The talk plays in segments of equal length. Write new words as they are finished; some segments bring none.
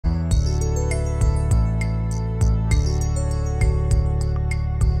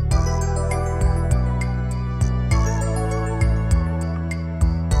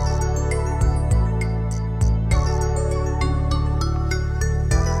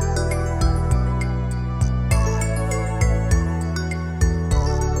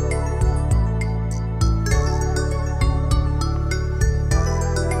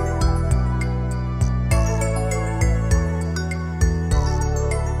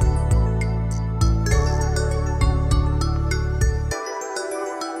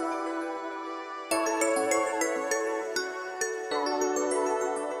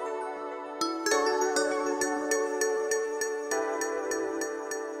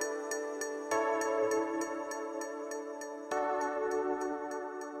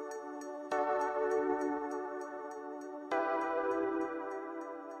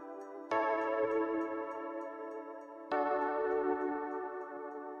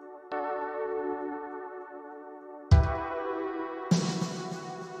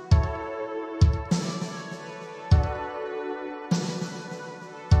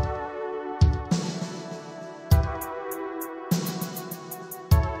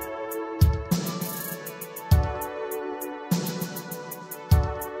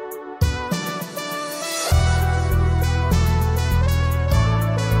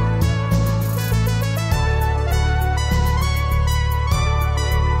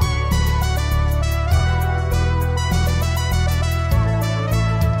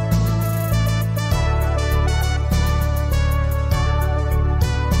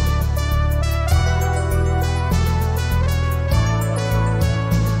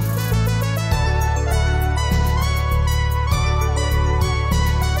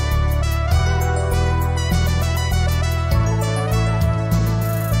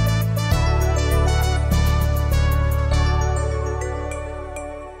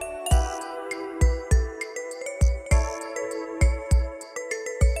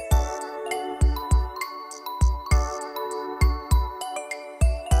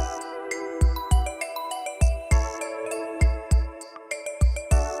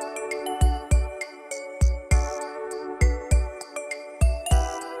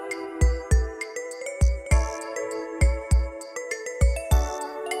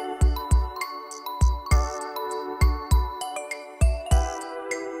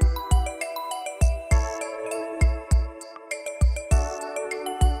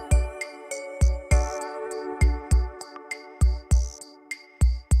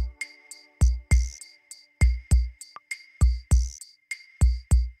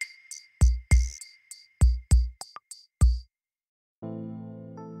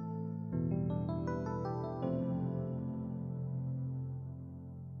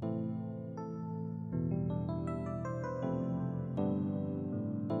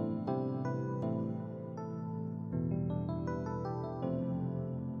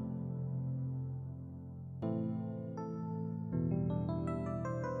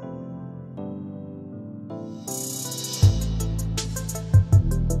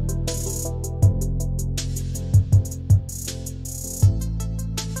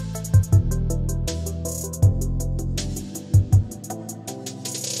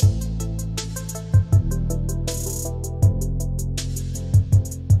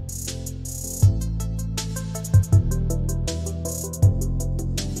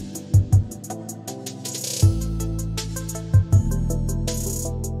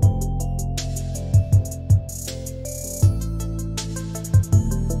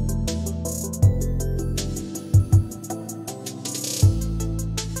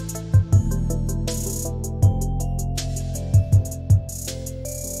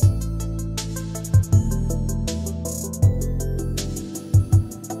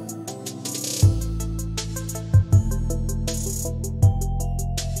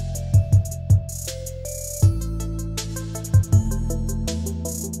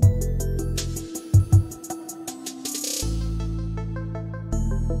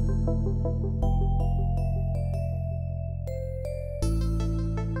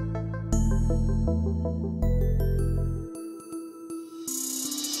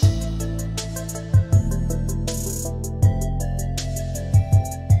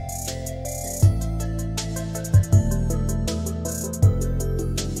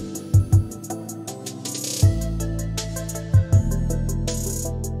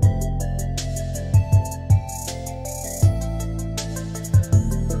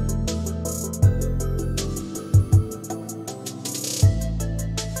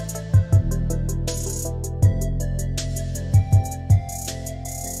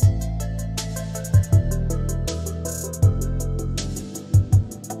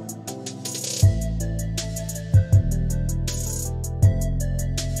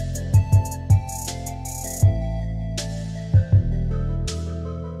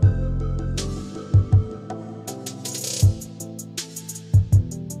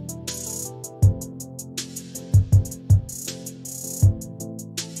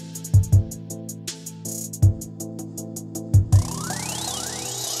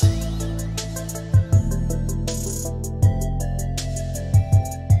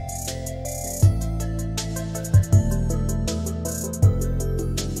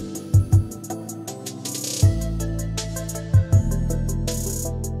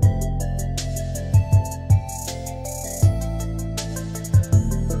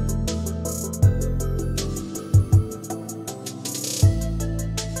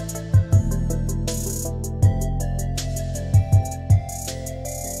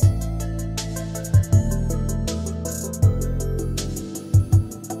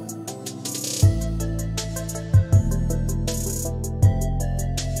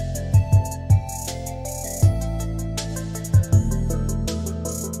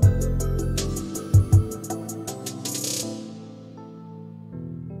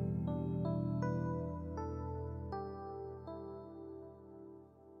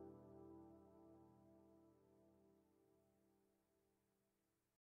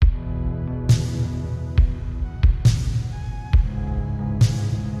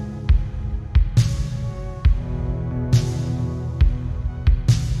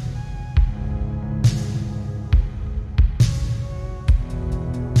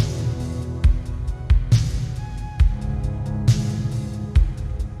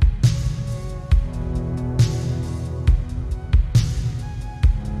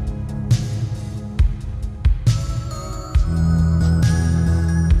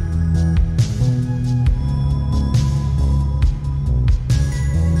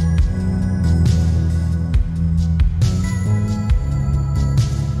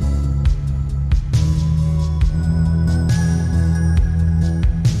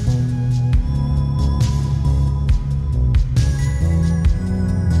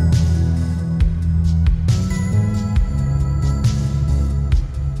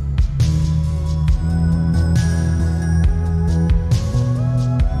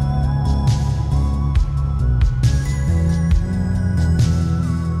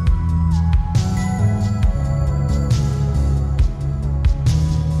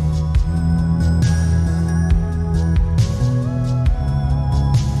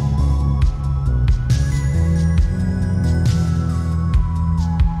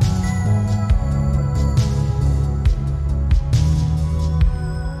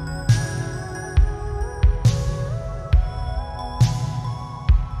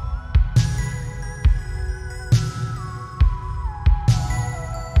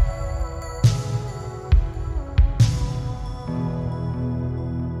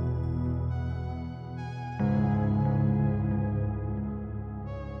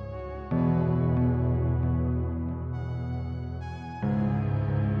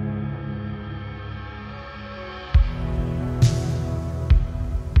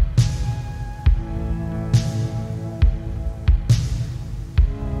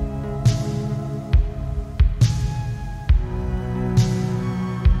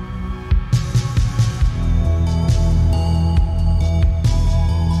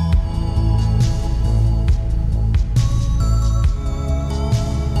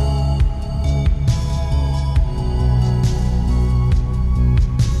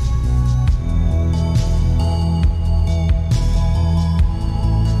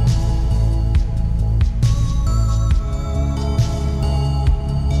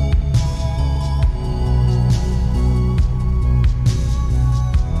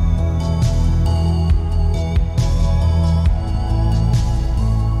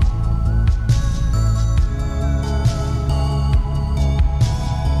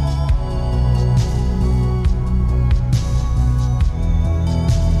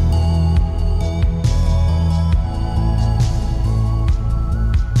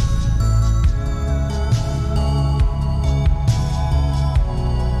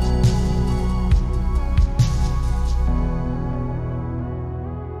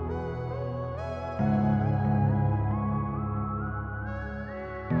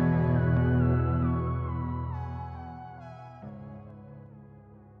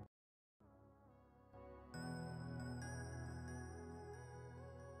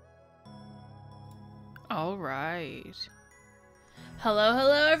All right.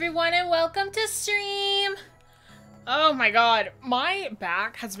 Hello everyone, and welcome to stream. Oh my god, my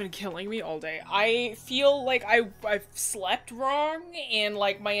back has been killing me all day. I feel like I've slept wrong, and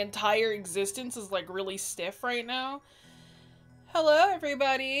like my entire existence is like really stiff right now. Hello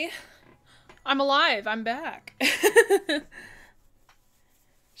everybody. I'm alive. I'm back.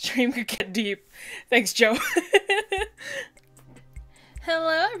 Stream could get deep. Thanks, Joe.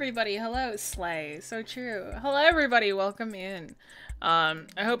 Hello everybody. Hello, Slay. So true. Hello everybody. Welcome in. I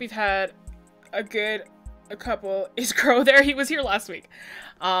hope you've had a couple. Is Crow there? He was here last week.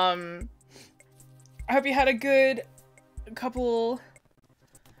 I hope you had a good couple.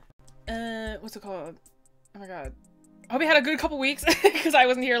 What's it called? Oh my god. I hope you had a good couple weeks because I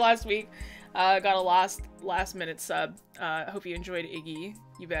wasn't here last week. Got a last minute sub. Hope you enjoyed Iggy.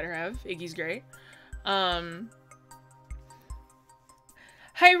 You better have. Iggy's great.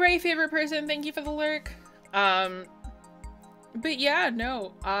 Hi Ray, favorite person. Thank you for the lurk. But yeah,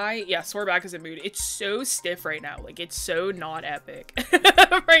 no, sore back is a mood. It's so stiff right now. Like, it's so not epic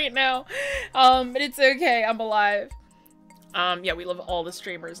right now. But it's okay. I'm alive. Yeah, we love all the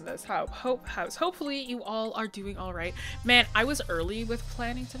streamers in this house. Hopefully you all are doing all right. Man, I was early with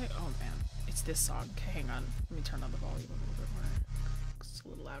planning today. Oh man, it's this song. Okay, hang on. Let me turn on the volume a little bit more. It's a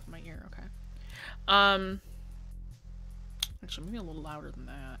little loud in my ear. Okay. Actually, maybe a little louder than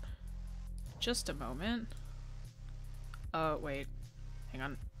that. Just a moment. Oh, wait. Hang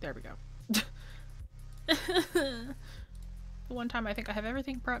on. There we go. The one time I think I have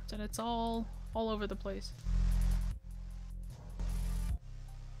everything prepped and it's all over the place.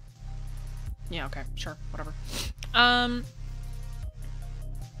 Yeah, okay. Sure. Whatever.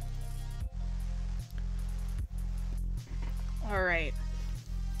 Alright.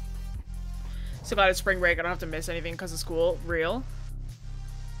 So glad it's spring break. I don't have to miss anything because of school. Real.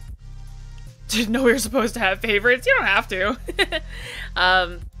 Didn't know we were supposed to have favorites. You don't have to.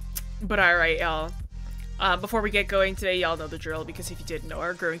 But alright, y'all. Before we get going today, y'all know the drill, because if you didn't know,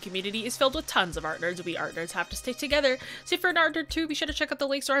 our growing community is filled with tons of art nerds. We art nerds have to stick together. So if you're an art nerd too, be sure to check out the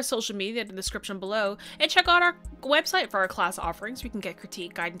links to our social media in the description below, and check out our website for our class offerings. We can get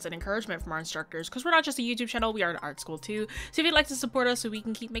critique, guidance, and encouragement from our instructors, because we're not just a YouTube channel, we are an art school too. So if you'd like to support us so we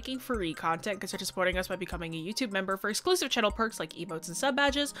can keep making free content, consider supporting us by becoming a YouTube member for exclusive channel perks like emotes and sub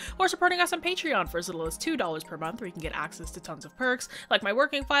badges, or supporting us on Patreon for as little as $2 per month, where you can get access to tons of perks like my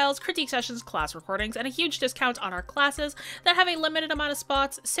working files, critique sessions, class recordings, and a huge discount on our classes that have a limited amount of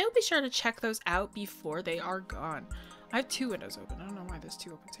spots. So be sure to check those out before they are gone. I have 2 windows open. I don't know why there's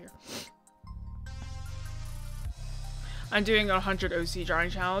 2 opens here. I'm doing a 100 OC drawing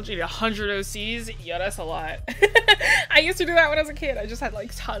challenge. You need 100 OCs? Yeah, that's a lot. I used to do that when I was a kid. I just had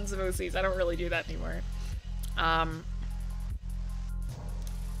like tons of OCs. I don't really do that anymore. But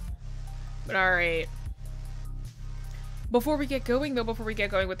alright. Before we get going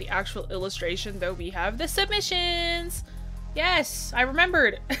with the actual illustration though, we have the submissions! Yes, I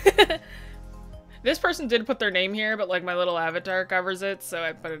remembered! This person did put their name here, but like my little avatar covers it, so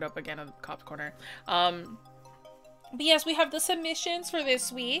I put it up again in the top corner. But yes, we have the submissions for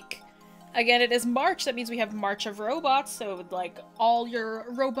this week. Again, it is March, that means we have March of Robots, so like all your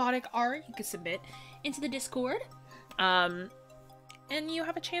robotic art you can submit into the Discord. And you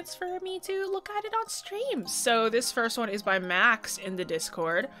have a chance for me to look at it on stream. So this first one is by Max in the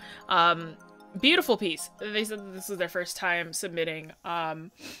Discord. Beautiful piece. They said this is their first time submitting.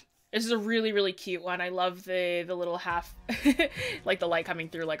 This is a really, really cute one. I love the little half, like the light coming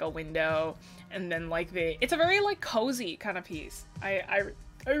through like a window. And then like it's a very like cozy kind of piece. I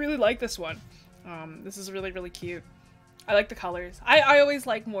really like this one. This is really, really cute. I like the colors. I always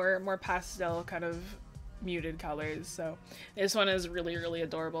like more pastel kind of muted colors, so this one is really, really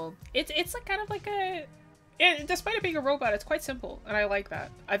adorable. It's like kind of like despite it being a robot, it's quite simple, and I like that.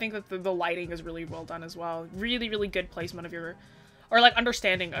 I think that the lighting is really well done as well. Really, really good placement of your, or like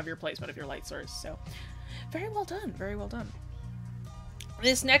understanding of your placement of your light source. So very well done, very well done.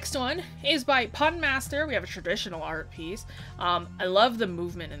 This next one is by Pun Master. We have a traditional art piece. I love the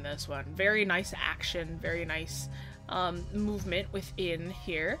movement in this one. Very nice action, very nice movement within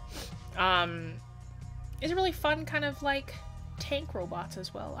here. It's a really fun kind of like tank robots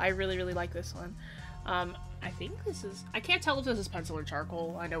as well. I really, really like this one. I think this is, I can't tell if this is pencil or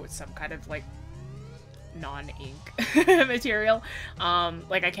charcoal. I know it's some kind of like non-ink material.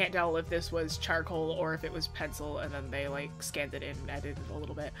 Like I can't tell if this was charcoal or if it was pencil and then they like scanned it in and edited it a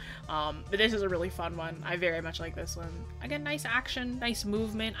little bit. But this is a really fun one. I very much like this one. Again, nice action, nice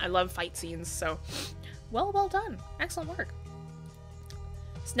movement. I love fight scenes, so well done. Excellent work.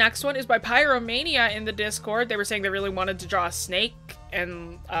 This next one is by Pyromania in the Discord. They were saying they really wanted to draw a snake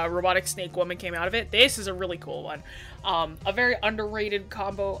and robotic snake woman came out of it. This is a really cool one. A very underrated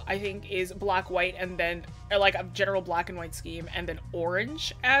combo, I think, is black, white, and then like a general black and white scheme, and then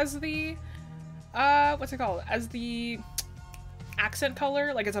orange as the what's it called? As the accent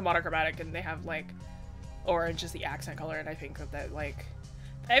color. Like, it's a monochromatic, and they have like orange is the accent color, and I think that like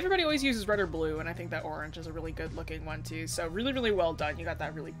everybody always uses red or blue, and I think that orange is a really good looking one too. So really, really well done. You got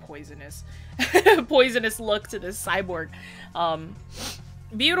that really poisonous poisonous look to this cyborg.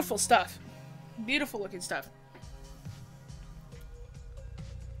 Beautiful stuff. Beautiful looking stuff.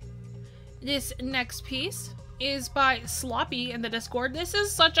 This next piece is by Sloppy in the Discord. This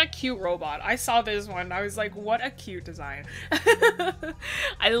is such a cute robot. I saw this one. I was like, what a cute design.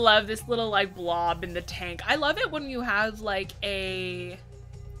 I love this little like blob in the tank. I love it when you have like a...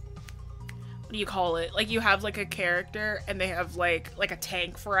 what do you call it? Like, you have like a character and they have like a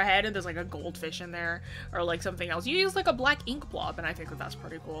tank for a head, and there's like a goldfish in there or like something else. You use like a black ink blob, and I think that that's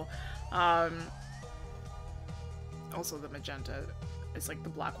pretty cool. Also the magenta. It's like the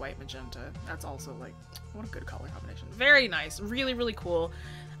black, white, magenta. That's also like, what a good color combination. Very nice. Really, really cool.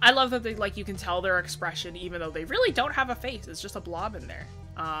 I love that they, like, you can tell their expression even though they really don't have a face. It's just a blob in there.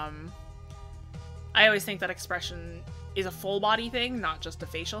 I always think that expression is a full body thing, not just a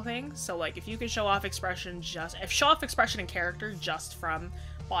facial thing. So like, if you can show off expression and character just from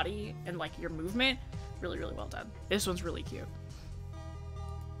body and like your movement, really, really well done. This one's really cute.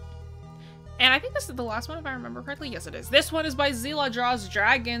 And I think this is the last one, if I remember correctly. Yes, it is. This one is by Zila Draws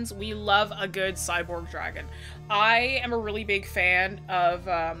Dragons. We love a good cyborg dragon. I am a really big fan of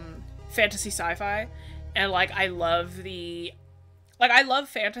fantasy sci-fi, and like, I love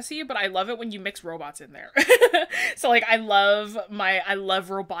fantasy, but I love it when you mix robots in there. So like, I love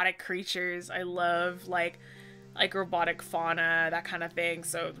robotic creatures. I love like robotic fauna, that kind of thing.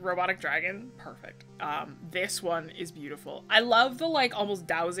 So robotic dragon, perfect. This one is beautiful. I love the like almost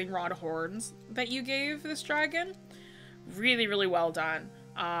dowsing rod horns that you gave this dragon. Really, really well done.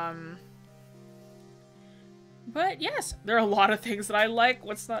 But yes, there are a lot of things that I like.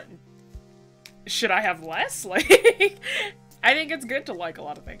 What's not... should I have less? Like, I think it's good to like a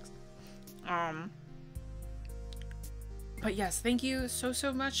lot of things. But yes, thank you so,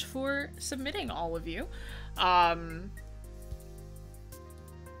 so much for submitting, all of you.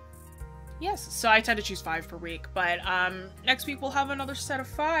 Yes, so I tend to choose 5 per week, but next week we'll have another set of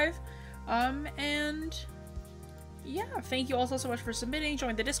 5. And yeah, thank you also so much for submitting.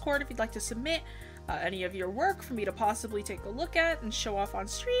 Join the Discord if you'd like to submit any of your work for me to possibly take a look at and show off on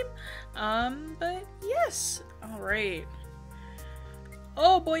stream. But yes, all right.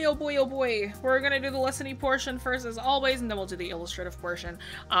 Oh boy, oh boy, oh boy. We're gonna do the lesson-y portion first as always, and then we'll do the illustrative portion.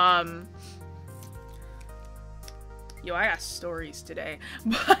 Yo, I got stories today,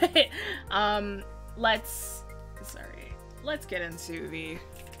 but let's get into the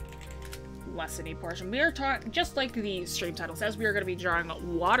lesson-y portion. We are talking, just like the stream title says, we are going to be drawing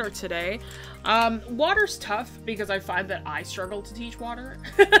water today. Water's tough because I find that I struggle to teach water.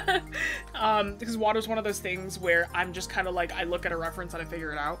 Because water's one of those things where I'm just kind of like, I look at a reference and I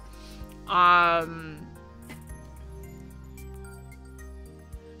figure it out.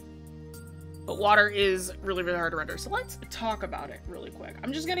 But water is really, really hard to render. So let's talk about it really quick.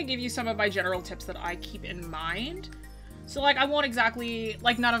 I'm just going to give you some of my general tips that I keep in mind. So like, I won't exactly,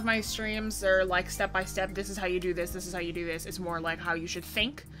 like, none of my streams are like step by step, this is how you do this, this is how you do this. It's more like how you should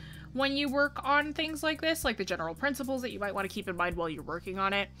think when you work on things like this, like the general principles that you might want to keep in mind while you're working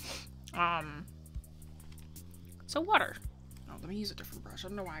on it. So water. Oh, let me use a different brush. I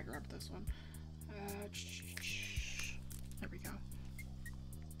don't know why I grabbed this one. There we go.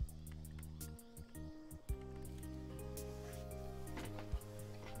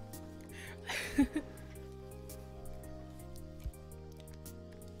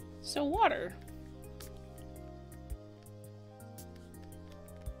 So water.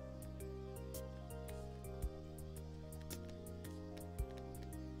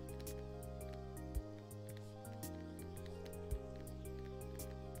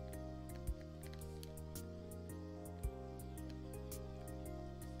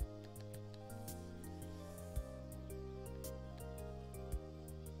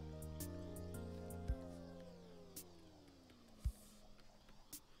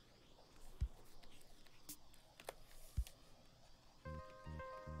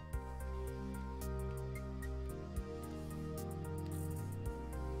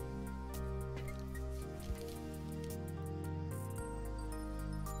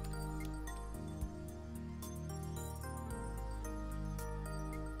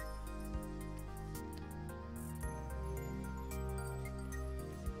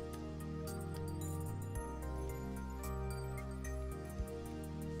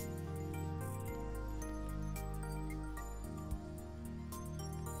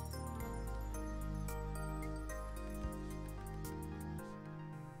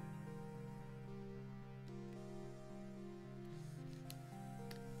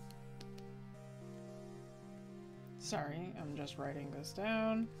 Sorry, I'm just writing this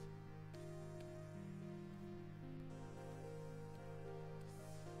down.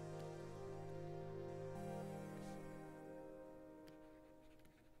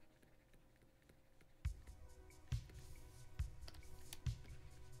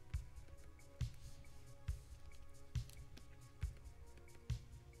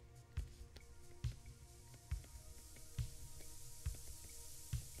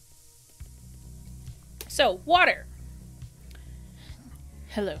 So, water.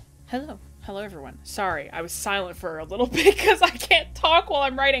 Hello everyone. Sorry, I was silent for a little bit because I can't talk while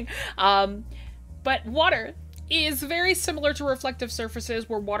I'm writing. But water is very similar to reflective surfaces,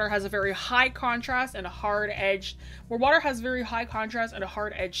 where water has a very high contrast and a hard edged,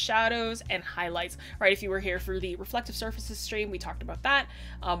 shadows and highlights, right? If you were here for the reflective surfaces stream, we talked about that,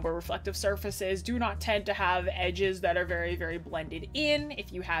 where reflective surfaces do not tend to have edges that are very, very blended in.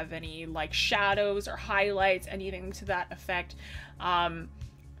 If you have any like shadows or highlights, anything to that effect.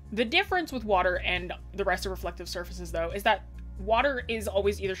 The difference with water and the rest of reflective surfaces, though, is that water is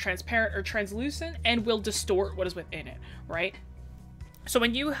always either transparent or translucent and will distort what is within it, right? So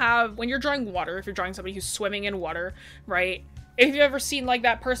when you're drawing water, if you're drawing somebody who's swimming in water, right? If you've ever seen like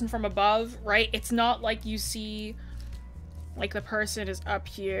that person from above, right? It's not like you see like the person is up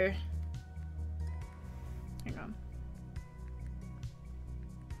here. Hang on.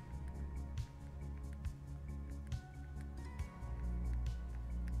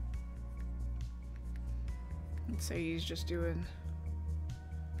 Let's say he's just doing...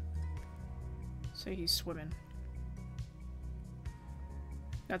 Say he's swimming.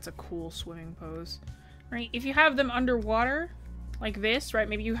 That's a cool swimming pose. Right? If you have them underwater, like this, right?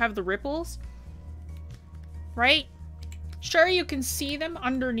 Maybe you have the ripples. Right? Sure, you can see them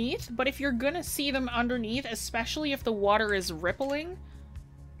underneath, but if you're gonna see them underneath, especially if the water is rippling,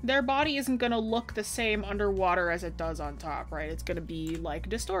 their body isn't gonna look the same underwater as it does on top, right? It's gonna be, like,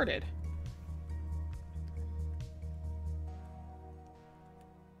 distorted.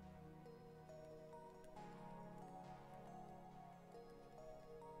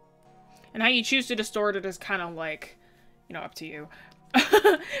 And how you choose to distort it is kind of like, you know, up to you,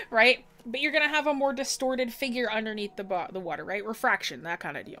 right? But you're going to have a more distorted figure underneath the water, right? Refraction, that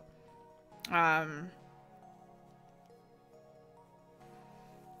kind of deal.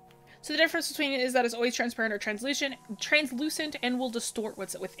 So the difference between it is that it's always transparent or translucent and will distort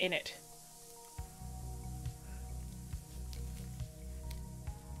what's within it.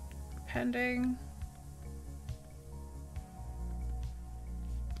 Depending...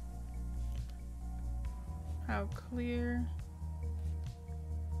 how clear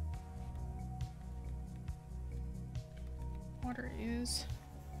water is.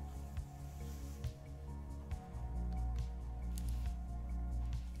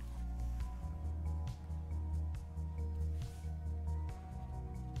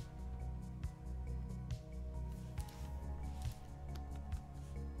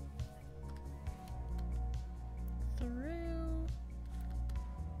 Through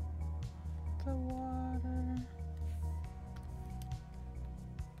the water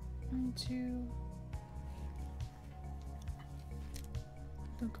into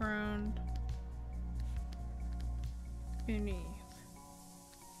the ground beneath.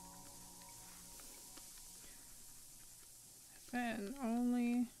 Then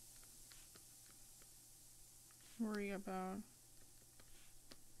only worry about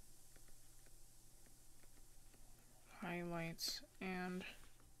highlights and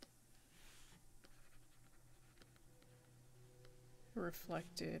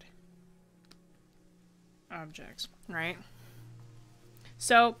reflected objects, right?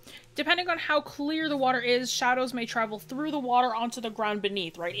 So, depending on how clear the water is, shadows may travel through the water onto the ground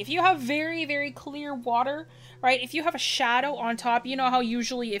beneath, right? If you have very, very clear water, right? If you have a shadow on top, you know how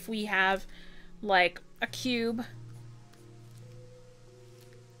usually if we have, like, a cube,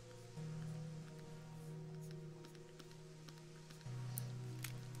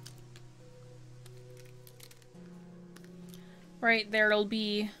 right, there'll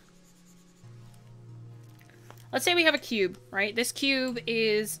be... Let's say we have a cube, right? This cube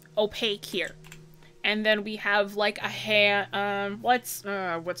is opaque here. And then we have like a hand, what's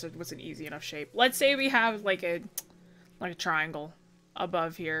an easy enough shape? Let's say we have like a triangle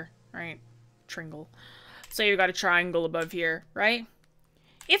above here, right? Tringle. So you've got a triangle above here, right?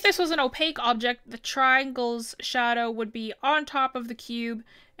 If this was an opaque object, the triangle's shadow would be on top of the cube,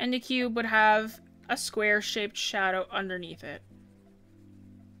 and the cube would have a square-shaped shadow underneath it.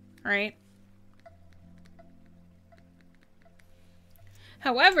 Right?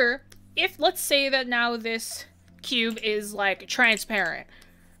 However, if, let's say that now this cube is, like, transparent,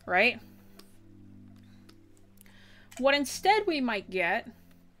 right? What instead we might get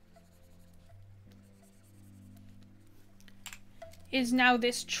is now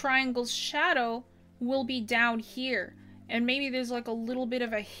this triangle's shadow will be down here. And maybe there's like a little bit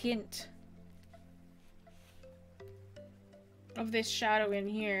of a hint of this shadow in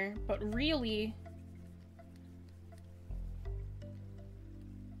here. But really,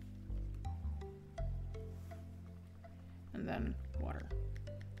 and then water.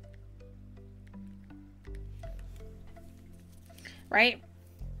 Right?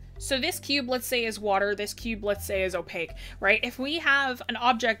 So this cube, let's say, is water. This cube, let's say, is opaque, right? If we have an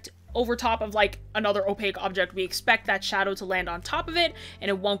object over top of like another opaque object, we expect that shadow to land on top of it and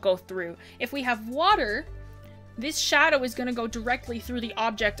it won't go through. If we have water, this shadow is going to go directly through the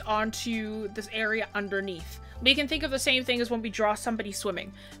object onto this area underneath. We can think of the same thing as when we draw somebody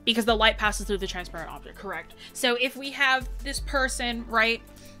swimming, because the light passes through the transparent object, correct? So if we have this person, right,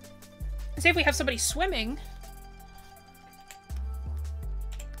 say if we have somebody swimming,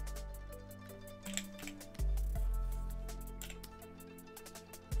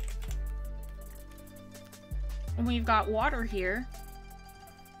 and we've got water here.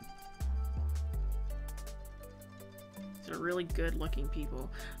 These are really good looking people.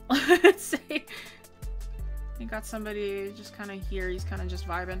 Let's say you got somebody just kind of here, he's kind of just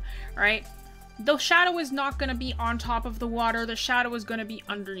vibing, right? The shadow is not going to be on top of the water, the shadow is going to be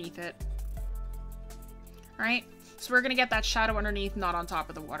underneath it. Right? So we're going to get that shadow underneath, not on top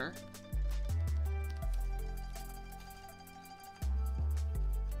of the water.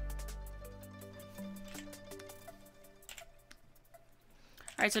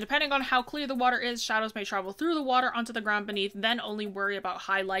 Alright, so depending on how clear the water is, shadows may travel through the water onto the ground beneath, then only worry about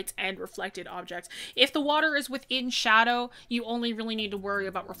highlights and reflected objects. If the water is within shadow, you only really need to worry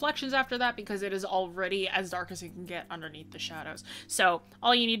about reflections after that, because it is already as dark as it can get underneath the shadows. So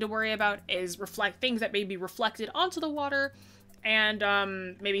all you need to worry about is things that may be reflected onto the water, and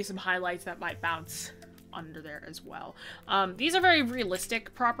maybe some highlights that might bounce under there as well. These are very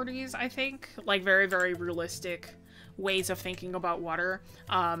realistic properties, I think. Like, very, very realistic ways of thinking about water.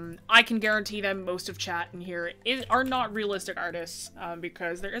 I can guarantee them most of chat in here are not realistic artists,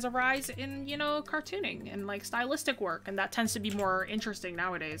 because there is a rise in, you know, cartooning and like stylistic work, and that tends to be more interesting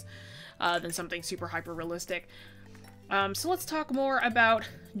nowadays than something super hyper realistic. So let's talk more about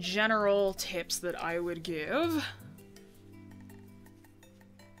general tips that I would give.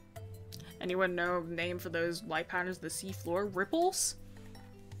 Anyone know the name for those light patterns, the seafloor ripples?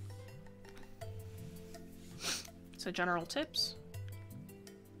 So general tips.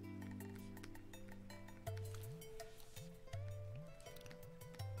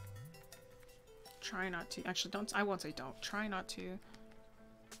 Try not to, actually don't, I won't say don't, try not to.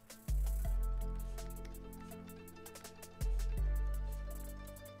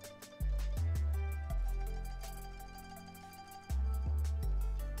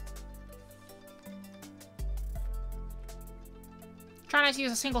 Try not to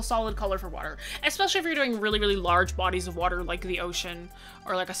use a single solid color for water, especially if you're doing really, really large bodies of water like the ocean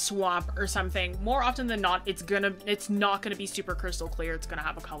or like a swamp or something. More often than not, it's not gonna be super crystal clear. It's gonna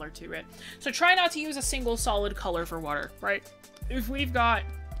have a color to it. So try not to use a single solid color for water, right? If we've got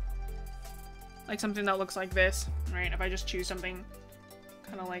like something that looks like this, right? If I just choose something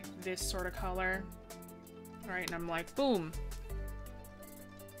kind of like this sort of color, right? And I'm like, boom.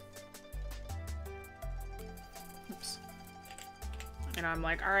 Oops. And I'm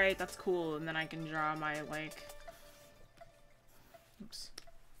like, alright, that's cool. And then I can draw my, like, oops.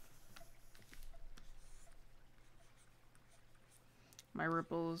 My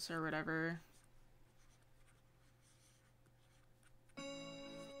ripples or whatever.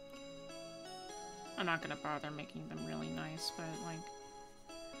 I'm not gonna bother making them really nice, but, like,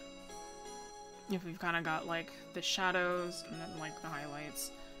 if we've kind of got, like, the shadows and then, like, the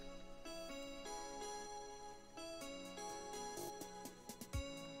highlights.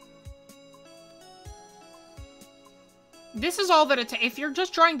 This is all that it takes. If you're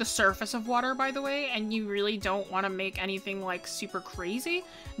just drawing the surface of water, by the way, and you really don't want to make anything like super crazy,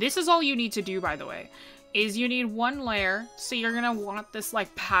 this is all you need to do, by the way, is you need one layer. So you're gonna want this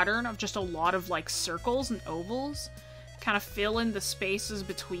like pattern of just a lot of like circles and ovals, kind of fill in the spaces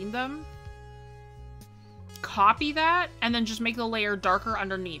between them. Copy that, and then just make the layer darker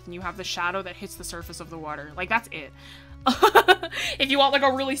underneath, and you have the shadow that hits the surface of the water. Like, that's it. If you want like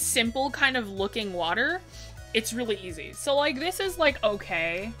a really simple kind of looking water, it's really easy. So, like, this is, like,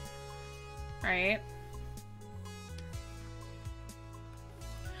 okay. Right?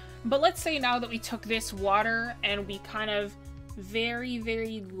 But let's say now that we took this water and we kind of very,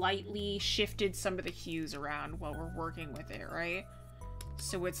 very lightly shifted some of the hues around while we're working with it, right?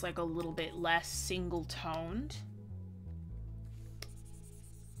 So it's, like, a little bit less single-toned.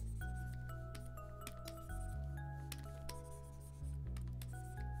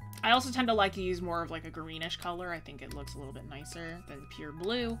 I also tend to like to use more of like a greenish color. I think it looks a little bit nicer than pure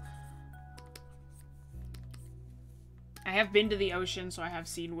blue. I have been to the ocean, so I have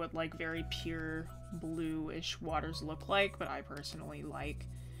seen what like very pure bluish waters look like, but I personally like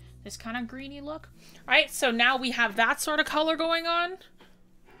this kind of greeny look. All right, so now we have that sort of color going on.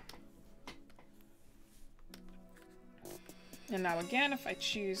 And now again, if I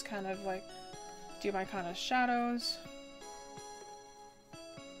choose kind of like, do my kind of shadows.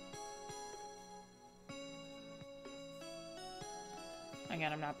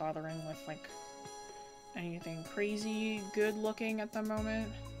 Again, I'm not bothering with like anything crazy good looking at the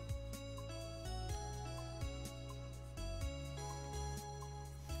moment.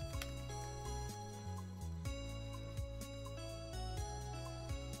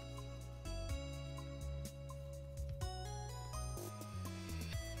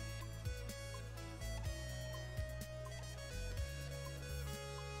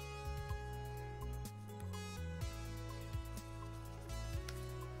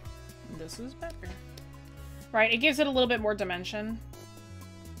 This is better. Right, it gives it a little bit more dimension,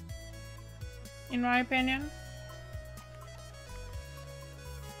 in my opinion.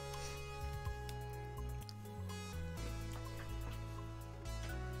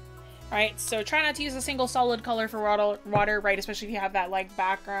 Alright, so try not to use a single solid color for water, right, especially if you have that, like,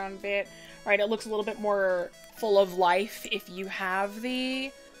 background bit. Right, it looks a little bit more full of life if you have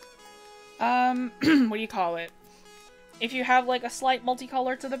the, what do you call it? If you have, like, a slight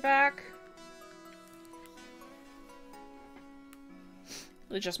multicolor to the back.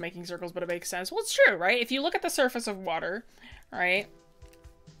 It's just making circles, but it makes sense. Well, it's true, right? If you look at the surface of water, right?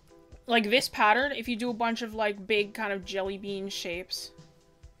 Like this pattern, if you do a bunch of, like, big kind of jelly bean shapes.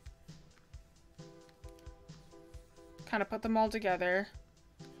 Kind of put them all together.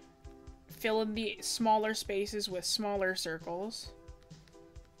 Fill in the smaller spaces with smaller circles.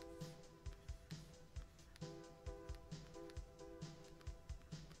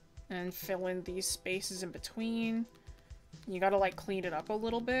 And fill in these spaces in between. You gotta, like, clean it up a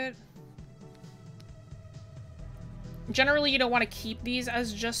little bit. Generally, you don't want to keep these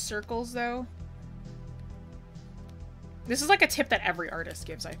as just circles, though. This is, like, a tip that every artist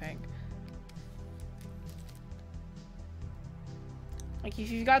gives, I think. Like,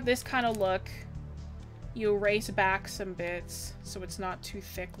 if you've got this kind of look, you erase back some bits so it's not too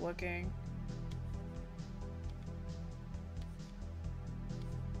thick looking.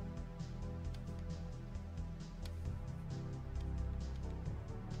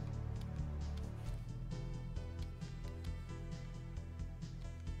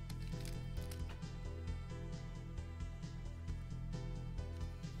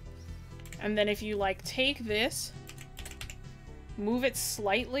 And then if you, like, take this, move it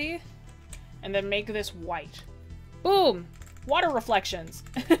slightly, and then make this white. Boom! Water reflections!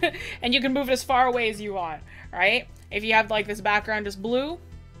 And you can move it as far away as you want, right? If you have, like, this background is blue,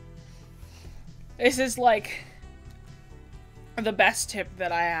 this is, like, the best tip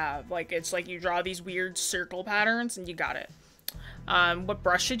that I have. Like, it's like you draw these weird circle patterns, and you got it. What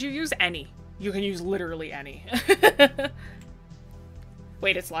brush should you use? Any. You can use literally any.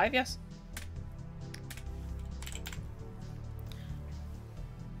 Wait, it's live? Yes?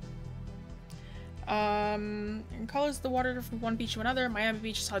 In colors of the water from one beach to another. Miami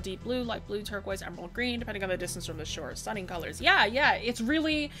Beach saw deep blue, light blue, turquoise, emerald green, depending on the distance from the shore. Stunning colors. Yeah, it's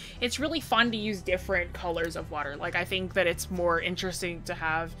really fun to use different colors of water. Like, I think that it's more interesting to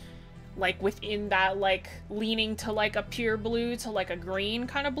have, like, within that, like, leaning to, like, a pure blue to, like, a green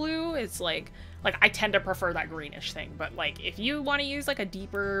kind of blue. It's, like, I tend to prefer that greenish thing. But, like, if you want to use, like, a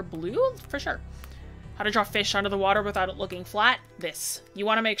deeper blue, for sure. How to draw fish under the water without it looking flat? This. You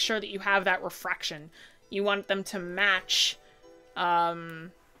want to make sure that you have that refraction. You want them to match, that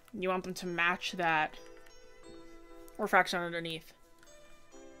refraction underneath.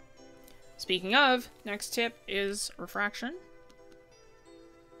 Speaking of, next tip is refraction.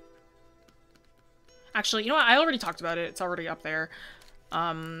 Actually, you know what? I already talked about it. It's already up there.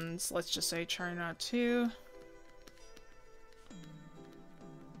 So let's just say try not to.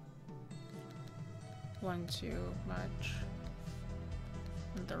 One too much.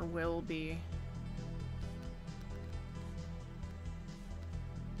 There will be.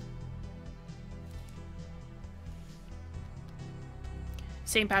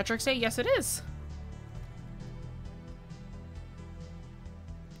 St. Patrick's Day? Yes, it is.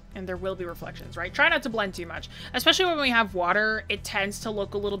 And there will be reflections, right? Try not to blend too much. Especially when we have water, it tends to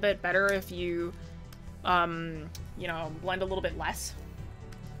look a little bit better if you, you know, blend a little bit less.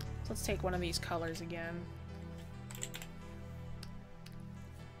 So let's take one of these colors again.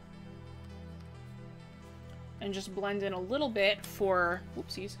 And just blend in a little bit for,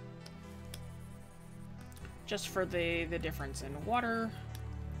 whoopsies, just for the difference in water.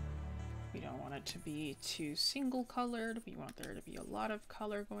 We don't want it to be too single colored. We want there to be a lot of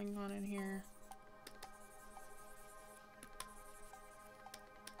color going on in here.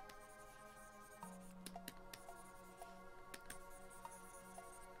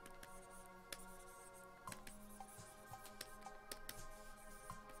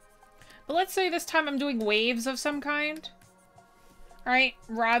 But let's say this time I'm doing waves of some kind, right?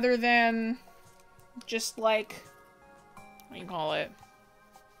 Rather than just like, what do you call it?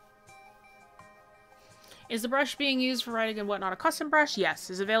 Is the brush being used for writing and whatnot a custom brush? Yes.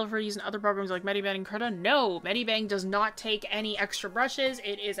 Is it available for use in other programs like Medibang and Krita? No. Medibang does not take any extra brushes.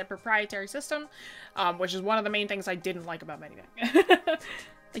 It is a proprietary system, which is one of the main things I didn't like about Medibang.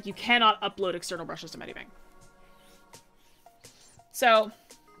 Like, you cannot upload external brushes to Medibang. So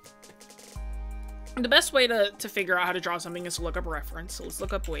the best way to figure out how to draw something is to look up a reference. So let's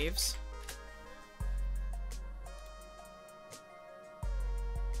look up waves.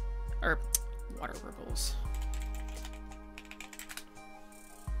 Or water ripples.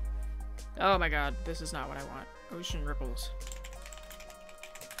 Oh my god, this is not what I want. Ocean ripples.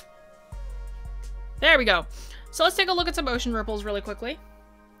 There we go. So let's take a look at some ocean ripples really quickly.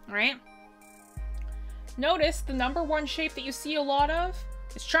 Alright. Notice the #1 shape that you see a lot of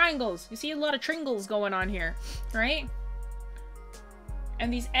is triangles. You see a lot of tringles going on here, right?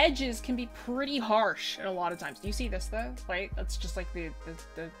 And these edges can be pretty harsh a lot of times. Do you see this though? Right? That's just like the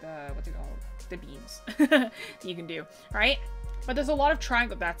what's it called? The beams you can do, right? But there's a lot of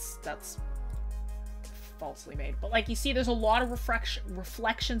triangle. That's falsely made. But like you see, there's a lot of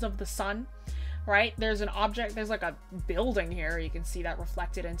reflections of the sun, right? There's an object. There's like a building here. You can see that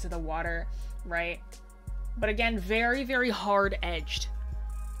reflected into the water, right? But again, very, very hard edged,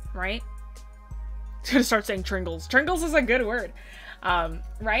 right? I'm gonna start saying tringles. Tringles is a good word,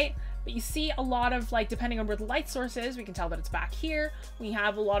 right? But you see a lot of, like, depending on where the light source is, we can tell that it's back here. We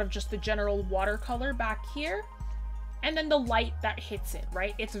have a lot of just the general watercolor back here. And then the light that hits it,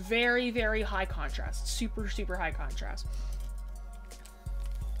 right? It's very, very high contrast. Super, super high contrast.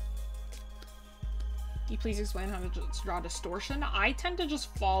 Can you please explain how to just draw distortion? I tend to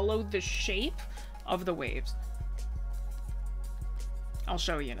just follow the shape of the waves. I'll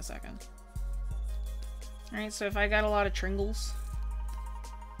show you in a second. Alright, so if I got a lot of tringles,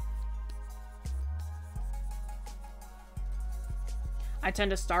 I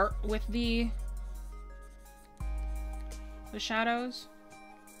tend to start with the shadows.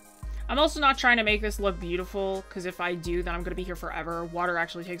 I'm also not trying to make this look beautiful, because if I do, then I'm going to be here forever. Water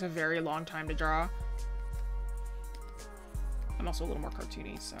actually takes a very long time to draw. I'm also a little more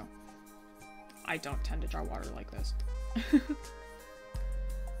cartoony, so I don't tend to draw water like this.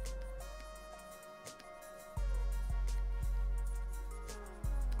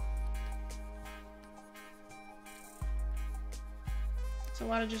 It's a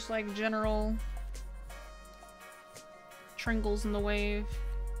lot of just like general tringles in the wave.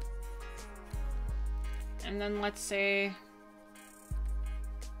 And then let's say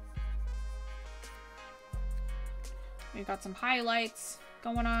we've got some highlights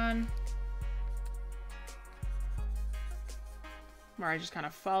going on, where I just kind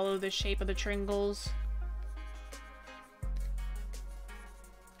of follow the shape of the tringles.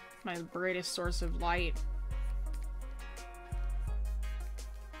 My brightest source of light.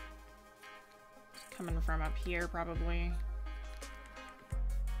 It's coming from up here, probably.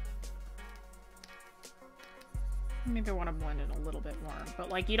 Maybe I want to blend it a little bit more, but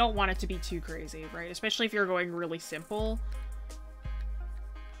like you don't want it to be too crazy, right? Especially if you're going really simple.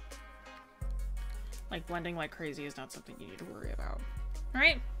 Like blending like crazy is not something you need to worry about. All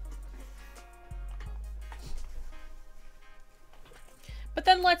right? But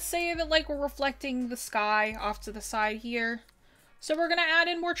then let's say that like we're reflecting the sky off to the side here. So we're gonna add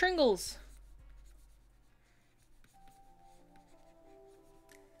in more tringles.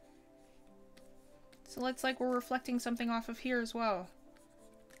 So let's like we're reflecting something off of here as well.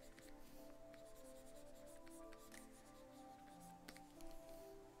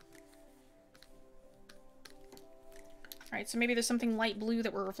 Alright, so maybe there's something light blue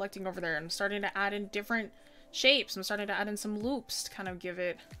that we're reflecting over there. And I'm starting to add in different shapes. I'm starting to add in some loops to kind of give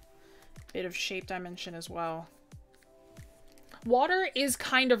it a bit of shape dimension as well. Water is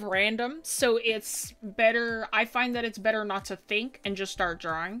kind of random, so it's better. I find that it's better not to think and just start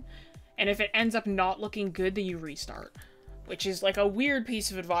drawing. And if it ends up not looking good, then you restart. Which is like a weird piece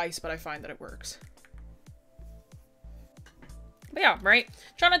of advice, but I find that it works. But yeah, right?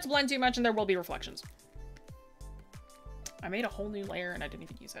 Try not to blend too much and there will be reflections. I made a whole new layer and I didn't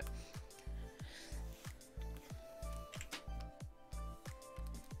even use it.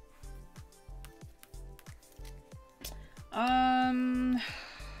 I'll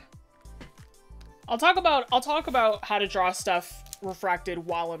talk about how to draw stuff refracted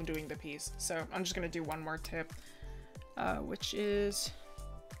while I'm doing the piece. So I'm just gonna do one more tip, which is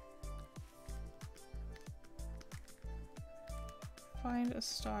find a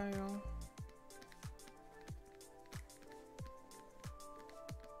style.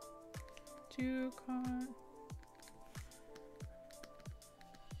 To cut.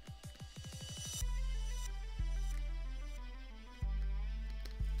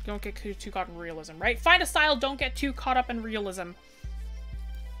 Don't get too caught in realism, right? Find a style, don't get too caught up in realism.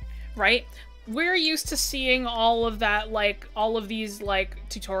 Right? We're used to seeing all of that, like, all of these, like,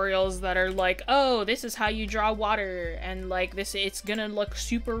 tutorials that are like, oh, this is how you draw water, and, like, this, it's gonna look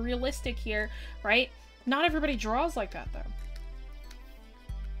super realistic here, right? Not everybody draws like that, though.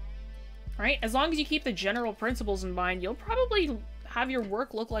 Right? As long as you keep the general principles in mind, you'll probably have your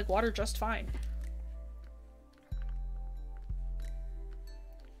work look like water just fine.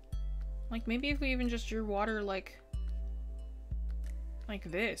 Like, maybe if we even just drew water like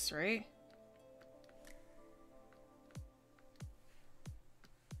this, right?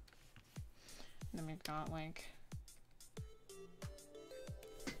 And then we've got, like...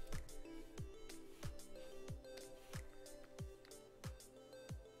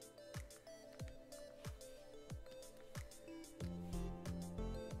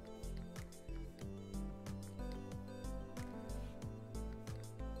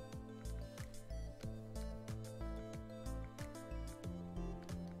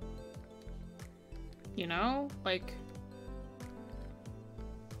 You know? Like,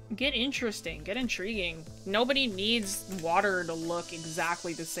 get interesting, get intriguing. Nobody needs water to look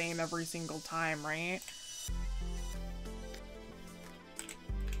exactly the same every single time, right?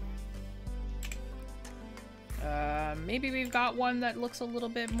 Maybe we've got one that looks a little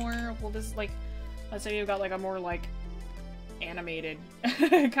bit more, well, this is like, let's say you've got like a more like animated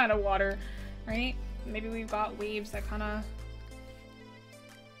kind of water, right? Maybe we've got waves that kind of...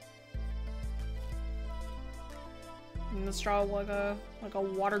 And the straw like a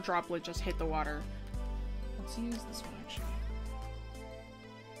water droplet just hit the water. Let's use this one actually.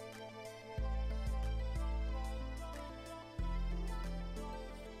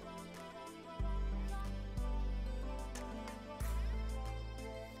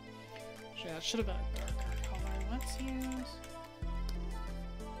 Actually, that should have been a darker color. Let's use...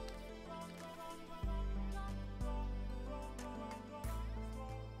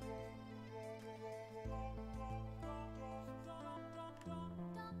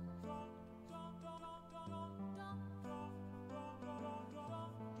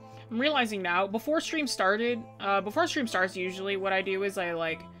 I'm realizing now, before stream starts, usually what I do is I,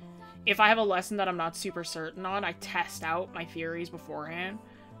 like, if I have a lesson that I'm not super certain on, I test out my theories beforehand.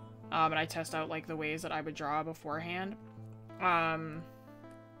 And I test out, like, the ways that I would draw beforehand. I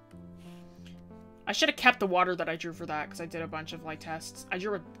should have kept the water that I drew for that, because I did a bunch of, like, tests. I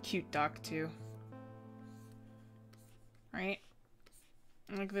drew a cute duck, too. Right?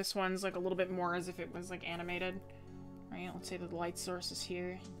 Like, this one's, like, a little bit more as if it was, like, animated. Right? Let's say the light source is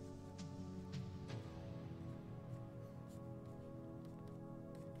here.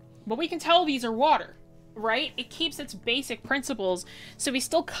 But we can tell these are water, right? It keeps its basic principles, so we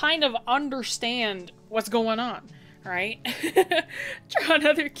still kind of understand what's going on, right? Draw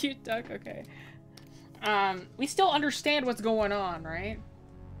another cute duck, okay. We still understand what's going on, right?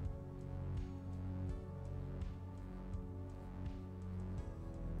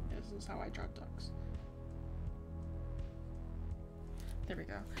 This is how I draw ducks. There we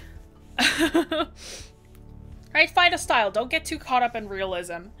go. Right, find a style. Don't get too caught up in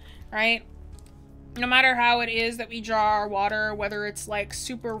realism, right? No matter how it is that we draw our water, whether it's like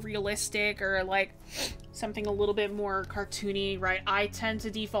super realistic or like something a little bit more cartoony, right? I tend to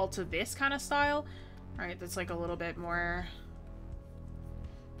default to this kind of style, right? That's like a little bit more...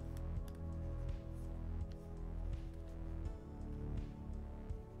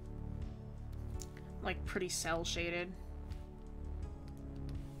 like pretty cell shaded.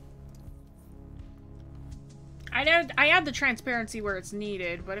 I add the transparency where it's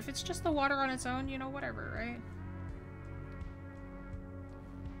needed, but if it's just the water on its own, you know, whatever, right?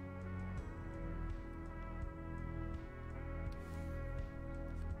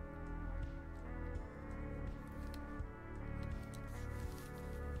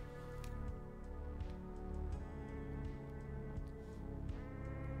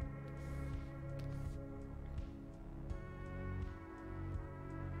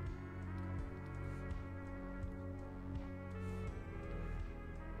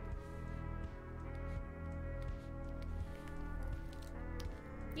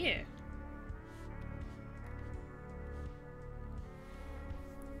 Yeah.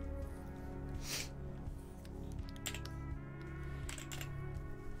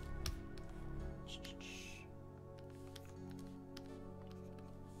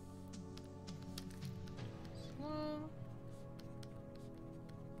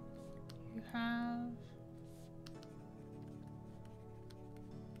 have.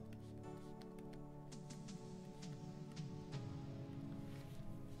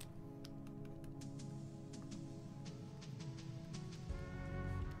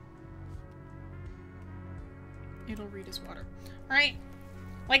 It'll read as water. Alright.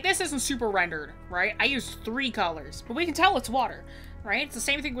 Like, this isn't super rendered, right? I used 3 colors, but we can tell it's water, right? It's the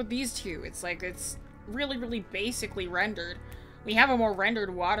same thing with these two. It's like, it's really, really basically rendered. We have a more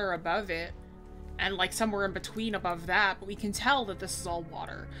rendered water above it, and like somewhere in between above that, but we can tell that this is all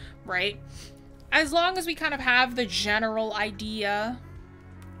water, right? As long as we kind of have the general idea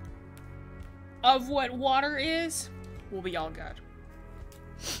of what water is, we'll be all good.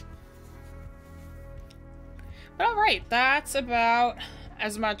 But alright, that's about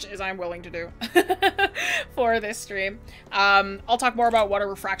as much as I'm willing to do for this stream. I'll talk more about water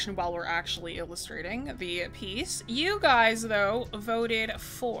refraction while we're actually illustrating the piece. You guys, though, voted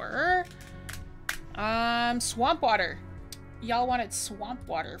for swamp water. Y'all wanted swamp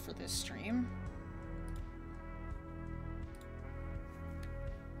water for this stream.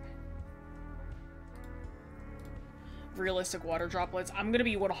 Realistic water droplets. I'm gonna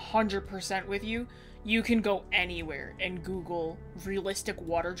be 100% with you. You can go anywhere and Google realistic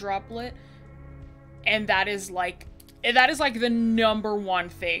water droplet, and that is like the #1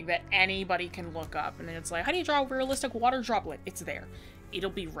 thing that anybody can look up. And then it's like, how do you draw a realistic water droplet? It's there.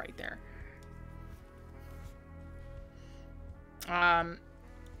 It'll be right there. Alright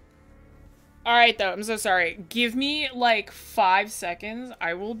though, I'm so sorry. Give me like 5 seconds.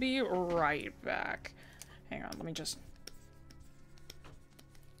 I will be right back. Hang on, let me just...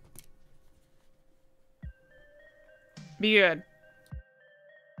 Be good.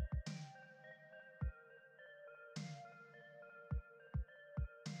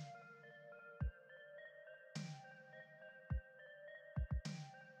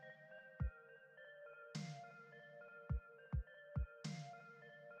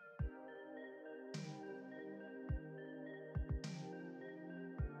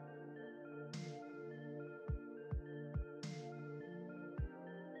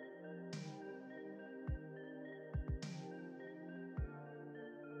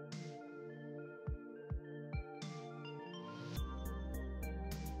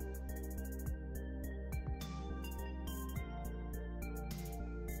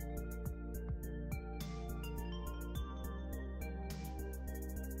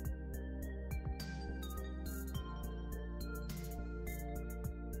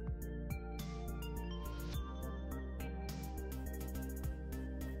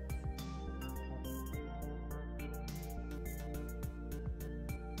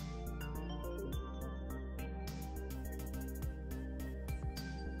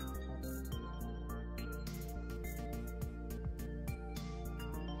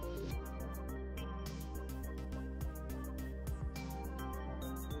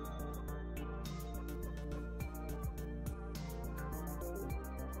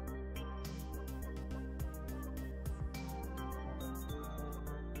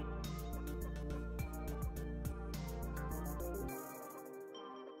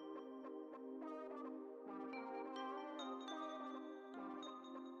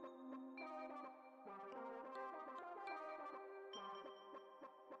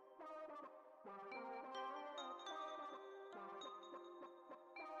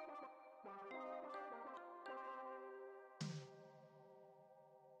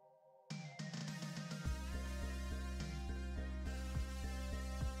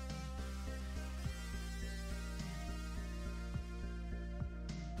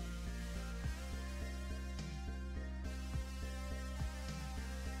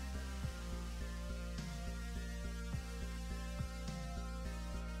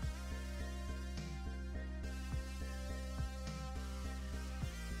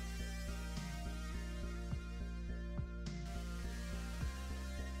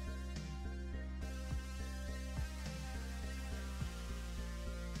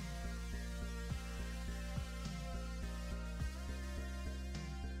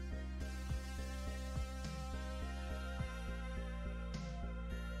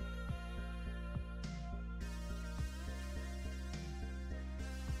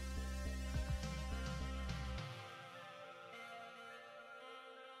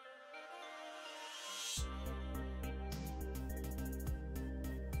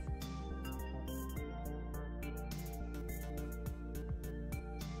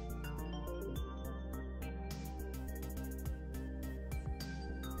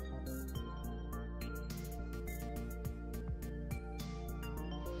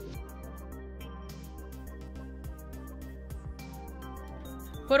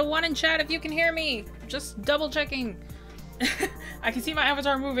 Put a 1 in chat if you can hear me. Just double checking. I can see my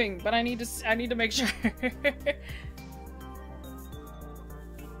avatar moving, but I need to make sure.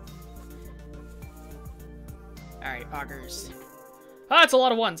 Alright, poggers. Oh, that's a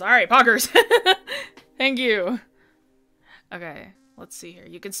lot of 1s. Alright, poggers. Thank you. Okay, let's see here.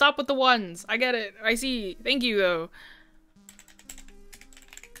 You can stop with the 1s. I get it. I see. Thank you, though.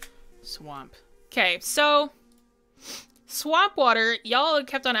 Swamp. Okay, so swamp water, y'all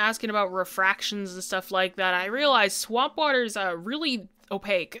kept on asking about refractions and stuff like that. I realized swamp water is really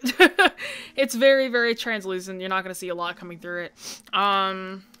opaque. It's very, very translucent. You're not going to see a lot coming through it.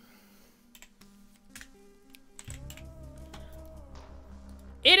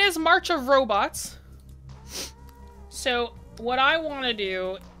 It is March of Robots. So what I want to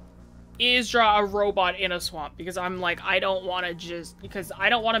do is draw a robot in a swamp, because I'm like, I don't want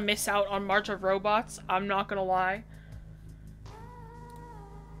to miss out on March of Robots. I'm not gonna lie.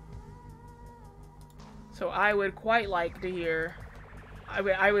 So I would quite like to hear,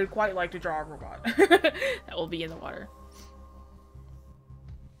 I would quite like to draw a robot that will be in the water.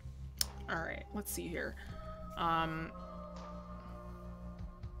 All right, let's see here. I'm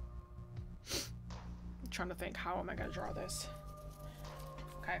trying to think, how am I gonna draw this?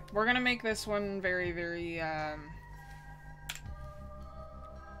 Okay, we're gonna make this one very, very,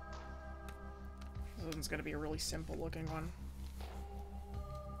 this one's gonna be a really simple looking one.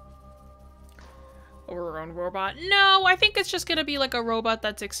 Or our own robot. No, I think it's just gonna be like a robot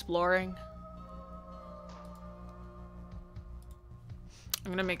that's exploring.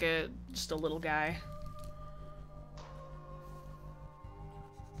 I'm gonna make it just a little guy.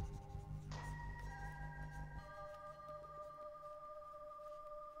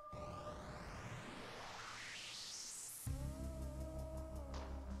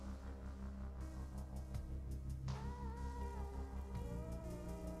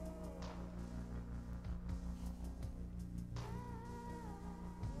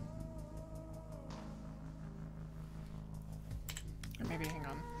 Or maybe, hang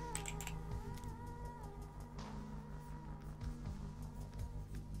on.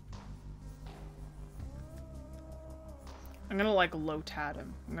 I'm gonna like low-tad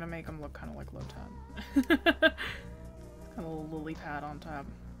him. I'm gonna make him look kind of like low-tad. Kind of a little lily pad on top.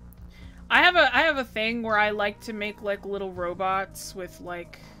 I have a thing where I like to make like little robots with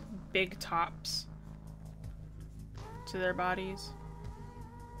like big tops to their bodies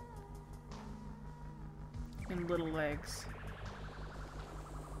and little legs.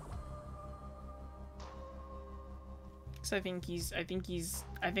 So I think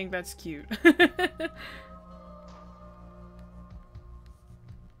that's cute.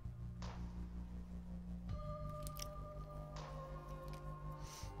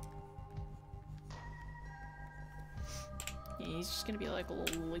 Yeah, he's just gonna be like a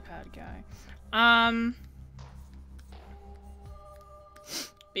little lily pad guy.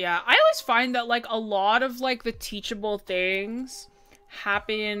 Yeah, I always find that like a lot of like the teachable things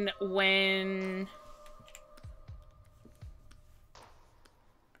happen when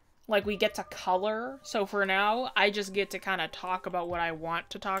like we get to color. So for now, I just get to kind of talk about what I want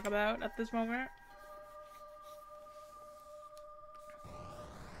to talk about at this moment.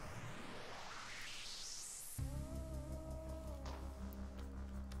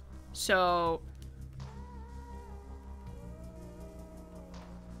 So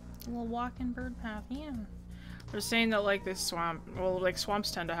a little walking bird path, yeah. They're saying that like this swamp, well, like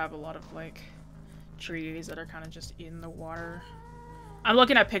swamps tend to have a lot of like trees that are kind of just in the water. I'm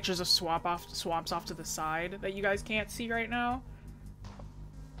looking at pictures of swamps off to the side that you guys can't see right now.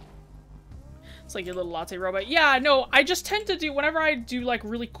 It's like your little latte robot. Yeah, no, I just tend to do, whenever I do like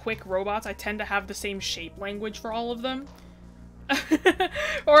really quick robots, I tend to have the same shape language for all of them.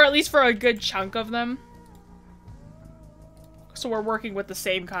 Or at least for a good chunk of them. So we're working with the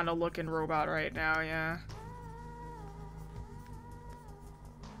same kind of looking robot right now, yeah.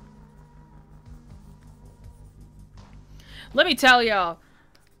 Let me tell y'all,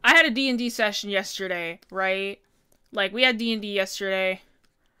 I had a D&D session yesterday, right? Like, we had D&D yesterday.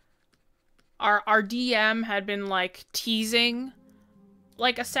 Our DM had been, like, teasing,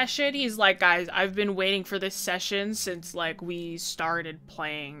 like, a session. He's like, guys, I've been waiting for this session since, like, we started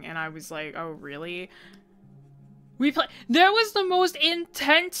playing. And I was like, oh, really? That was the most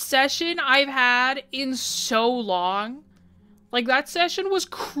intense session I've had in so long. Like, that session was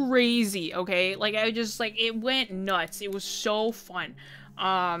crazy, okay? Like, I just, like, it went nuts. It was so fun.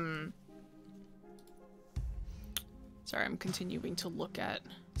 Sorry, I'm continuing to look at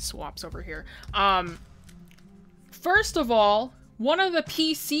swaps over here. First of all, one of the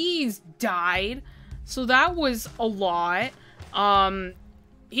PCs died. So that was a lot.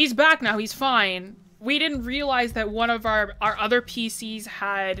 he's back now. He's fine. We didn't realize that one of our other PCs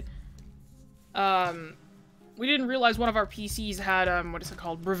had, we didn't realize one of our PCs had, what is it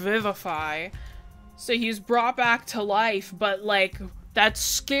called? Revivify. So he was brought back to life, but, like, that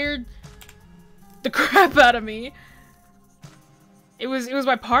scared the crap out of me. It was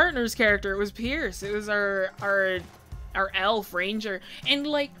my partner's character. It was Pierce. It was our elf ranger. And,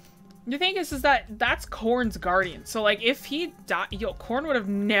 like, the thing is that that's Corn's guardian. So, like, if he died, yo, Corn would have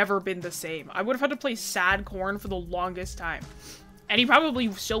never been the same. I would have had to play sad Corn for the longest time. And he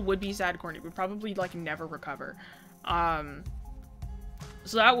probably still would be sad Corn. He would probably, like, never recover.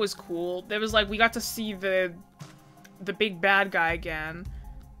 So that was cool. There was, like, we got to see the big bad guy again.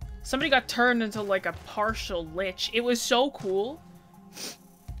 Somebody got turned into, like, a partial lich. It was so cool.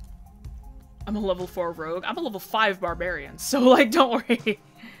 I'm a level 4 rogue. I'm a level 5 barbarian. So, like, don't worry.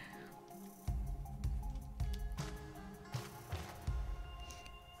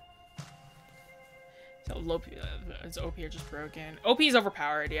 Is OP or just broken? OP is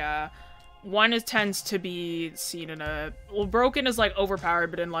overpowered, yeah. One tends to be seen in a... Well, broken is, like, overpowered,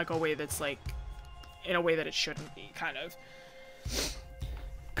 but in, like, a way that's, like... In a way that it shouldn't be, kind of.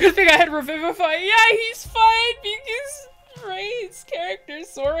 Good thing I had Revivify. Yeah, he's fine, because Ray's character,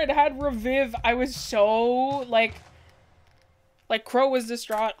 Soren, had Reviv. I was so, like... Like, Crow was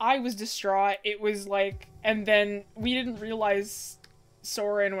distraught. I was distraught. It was, like... And then we didn't realize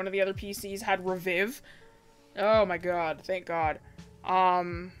Soren, one of the other PCs, had Reviv. Oh my god, thank god.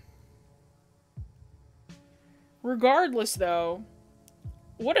 Regardless, though,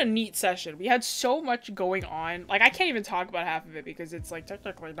 what a neat session. We had so much going on. Like, I can't even talk about half of it because it's, like,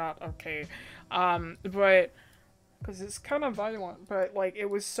 technically not okay. But, because it's kind of violent, but, like, it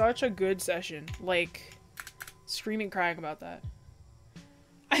was such a good session. Like, screaming, crying about that.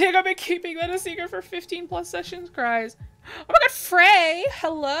 I think I've been keeping that a secret for 15 plus sessions, cries. Oh my god, Frey!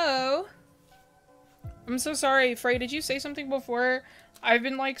 Hello! I'm so sorry, Frey, did you say something before? I've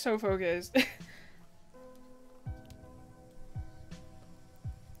been, like, so focused.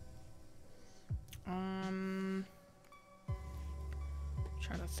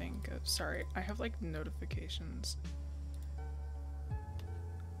 Trying to think of... Sorry, I have, like, notifications.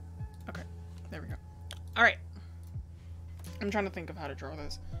 Okay, there we go. Alright. I'm trying to think of how to draw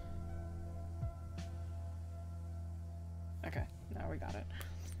this. Okay, now we got it.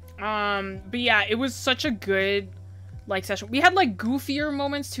 But yeah, it was such a good, like, session. We had, like, goofier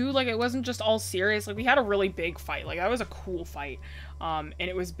moments, too. Like, it wasn't just all serious. Like, we had a really big fight. Like, that was a cool fight. And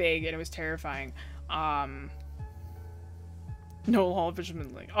it was big, and it was terrifying. No Hall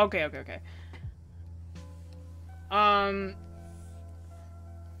Fisherman Link. Okay. And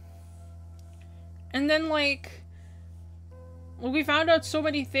then, like, well, we found out so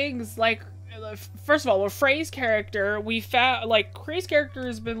many things, like, first of all, with Frey's character, we found, like, Frey's character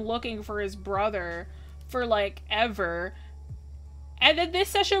has been looking for his brother for, like, ever. And then this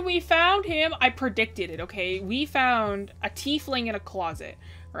session we found him. I predicted it, okay? We found a tiefling in a closet,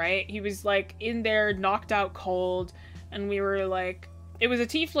 right? He was, like, in there, knocked out cold, and we were, like... It was a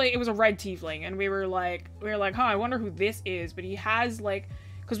tiefling, it was a red tiefling, and we were like, huh, I wonder who this is, but he has, like...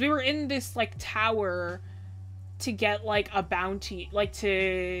 Because we were in this, like, tower to get, like, a bounty, like,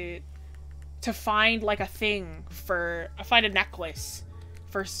 to find, like, a thing for... Find a necklace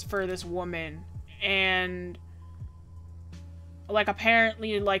for this woman, and... Like,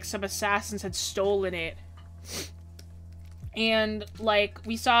 apparently, like, some assassins had stolen it. And, like,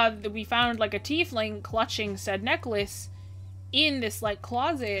 we found, like, a tiefling clutching said necklace in this, like,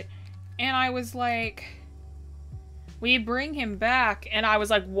 closet. And I was like, we bring him back. And I was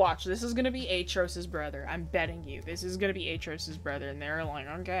like, watch, this is gonna be Atros's brother. I'm betting you. This is gonna be Atros's brother. And they're like,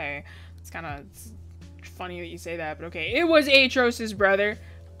 okay. It's kind of funny that you say that, but okay. It was Atros's brother.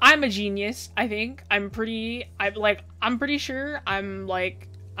 I'm a genius, I think. I'm pretty sure I'm like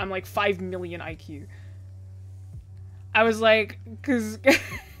 5 million IQ. I was like, cause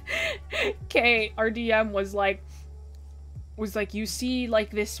our DM was like, you see,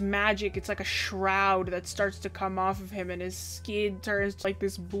 like, this magic, it's like a shroud that starts to come off of him and his skin turns like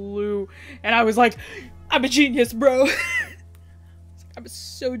this blue. And I was like, I'm a genius, bro. I'm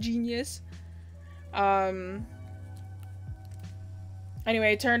so genius.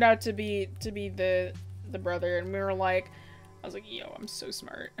 Anyway, it turned out to be the brother, and we were like, I was like, yo, I'm so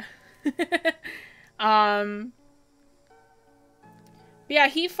smart. But yeah,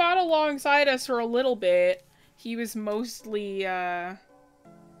 he fought alongside us for a little bit. He was mostly,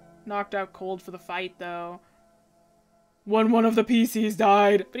 knocked out cold for the fight, though. When one of the PCs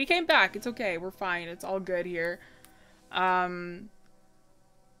died. But he came back. It's okay. We're fine. It's all good here.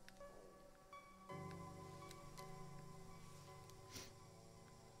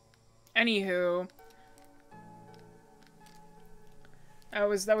 Anywho. It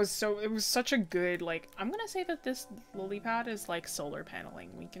was such a good, like, I'm gonna say that this lily pad is like solar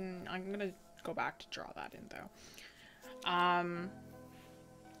paneling. I'm gonna go back to draw that in though.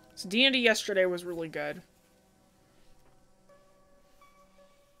 So D&D yesterday was really good.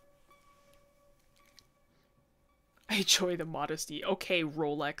 I enjoy the modesty. Okay,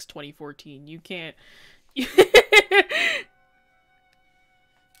 Rolex 2014, you can't...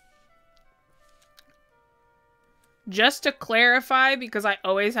 Just to clarify, because I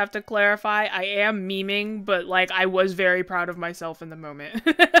always have to clarify, I am memeing, but, like, I was very proud of myself in the moment.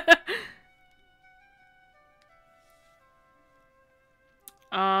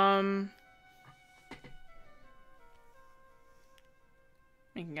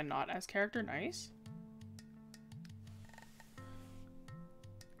 Making a not as character, nice.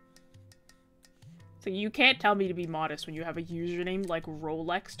 So you can't tell me to be modest when you have a username like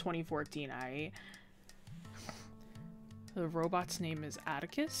Rolex 2014, aight? The robot's name is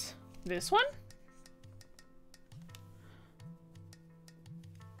Atticus? This one?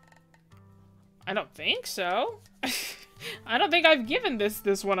 I don't think so. I don't think I've given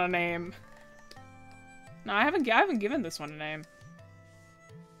this one a name. No, I haven't given this one a name.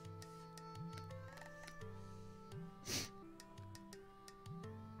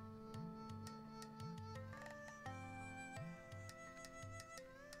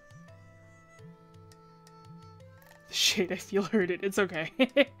 The shade I feel hurted. It's okay.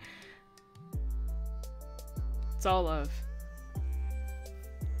 It's all love.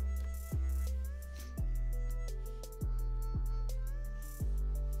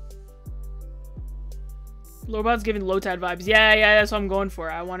 Lobot's giving Lotad vibes. Yeah, that's what I'm going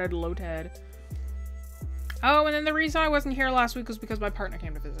for. I wanted Lotad. Oh, and then the reason I wasn't here last week was because my partner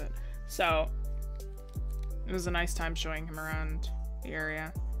came to visit. So, it was a nice time showing him around the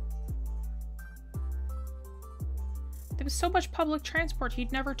area. There was so much public transport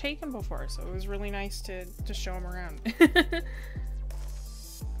he'd never taken before, so it was really nice to show him around.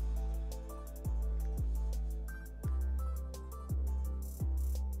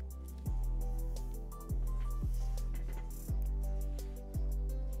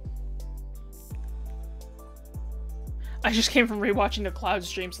 I just came from rewatching the Cloud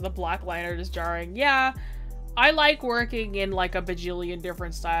stream, so the black liner is jarring. Yeah, I like working in like a bajillion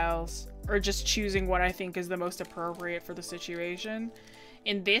different styles, or just choosing what I think is the most appropriate for the situation.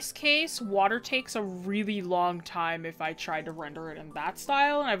 In this case, water takes a really long time if I try to render it in that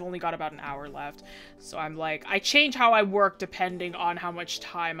style, and I've only got about an hour left. So I'm like, I change how I work depending on how much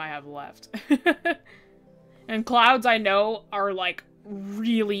time I have left. And clouds, I know, are like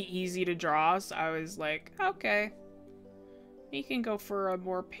really easy to draw, so I was like, okay. You can go for a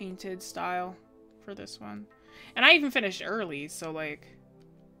more painted style for this one. And I even finished early, so like,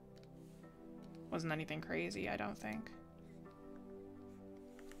 wasn't anything crazy, I don't think.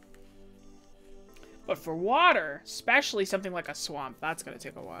 But for water, especially something like a swamp, that's gonna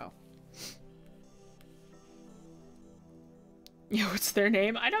take a while. Yo, what's their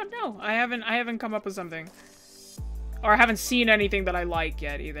name? I don't know. I haven't come up with something. Or I haven't seen anything that I like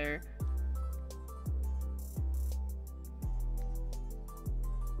yet either.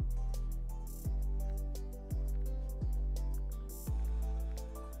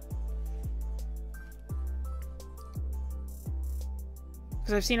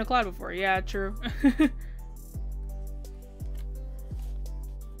 Because I've seen a cloud before. Yeah, true.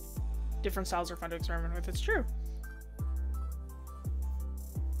 Different styles are fun to experiment with. It's true.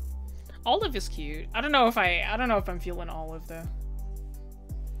 Olive is cute. I don't know if I'm feeling olive though.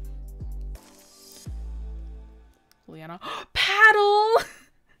 Liana. Paddle!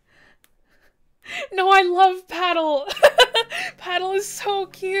 No, I love Paddle! Paddle is so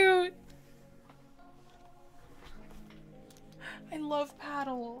cute! I love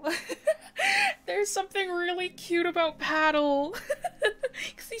Paddle. There's something really cute about Paddle.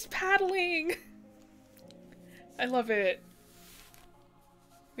 Because he's paddling. I love it.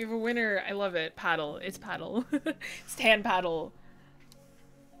 We have a winner. I love it. Paddle. It's Paddle. It's Tan Paddle.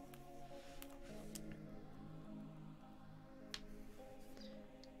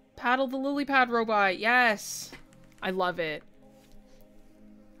 Paddle the lily pad robot. Yes. I love it.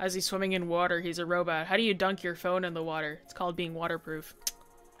 As he's swimming in water, he's a robot. How do you dunk your phone in the water? It's called being waterproof.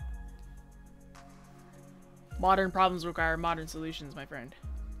 Modern problems require modern solutions, my friend.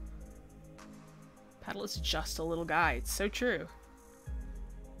 Paddle is just a little guy. It's so true.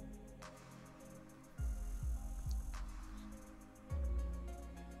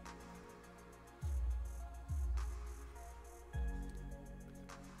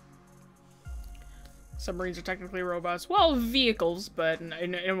 Submarines are technically robots. Well, vehicles, but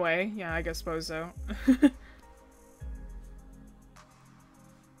in a way. Yeah, I suppose so.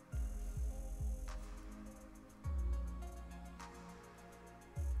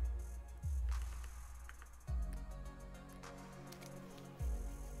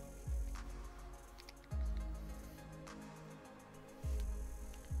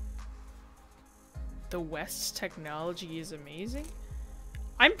 The West's technology is amazing?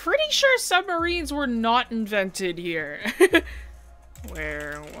 I'm pretty sure submarines were not invented here.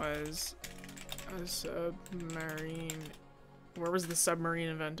 Where was a submarine? Where was the submarine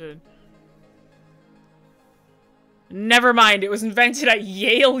invented? Never mind, it was invented at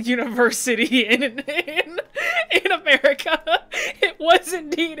Yale University in America. It was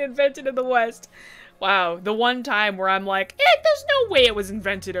indeed invented in the West. Wow, the one time where I'm like, there's no way it was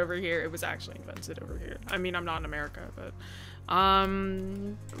invented over here. It was actually invented over here. I mean, I'm not in America, but...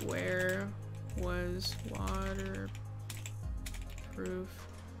 where was waterproof?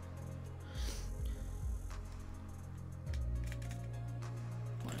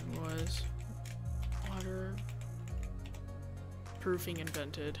 When was waterproofing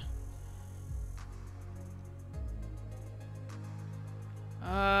invented?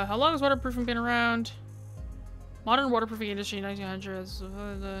 How long has waterproofing been around? Modern waterproofing industry, 1900s.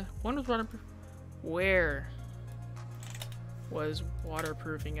 When was waterproof? Where was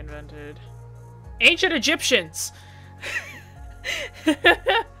waterproofing invented? Ancient Egyptians!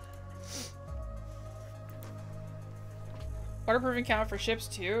 Waterproofing count for ships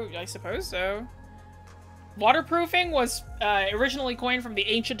too? I suppose so. Waterproofing was originally coined from the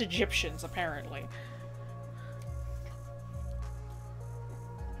ancient Egyptians, apparently.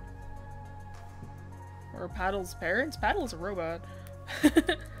 Or Paddle's parents? Paddle is a robot.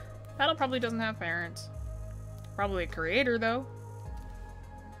 Paddle probably doesn't have parents. Probably a creator, though.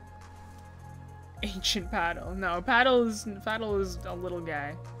 Ancient Paddle. No, Paddle is a little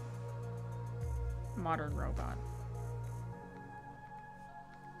guy. Modern robot.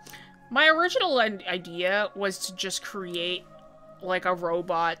 My original idea was to just create, like, a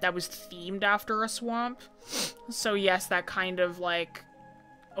robot that was themed after a swamp. So yes, that kind of, like,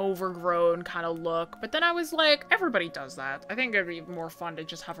 overgrown kind of look. But then I was like, everybody does that. I think it'd be more fun to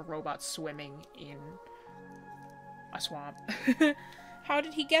just have a robot swimming in a swamp. How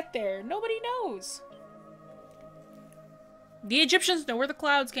did he get there? Nobody knows. The Egyptians know where the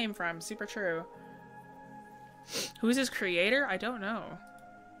clouds came from. Super true. Who's his creator? I don't know.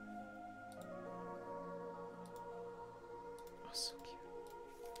 Oh, so cute.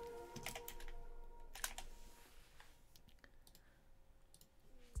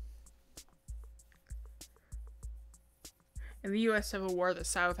 In the US Civil War, the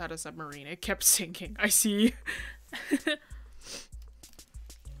South had a submarine. It kept sinking. I see.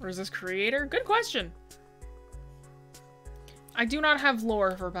 Where's this creator? Good question. I do not have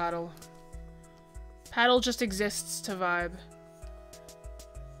lore for Paddle. Paddle just exists to vibe.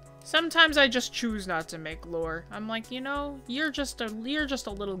 Sometimes I just choose not to make lore. I'm like, you know, you're just a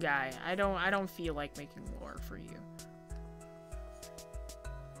little guy. I don't feel like making lore for you.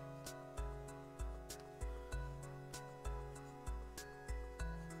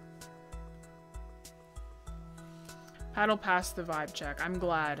 Paddle passed the vibe check. I'm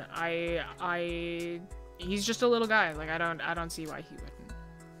glad. He's just a little guy. Like, I don't see why he wouldn't.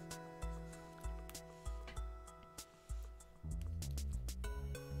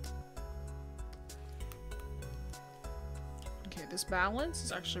 Okay, this balance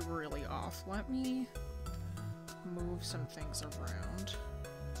is actually really off. Let me move some things around.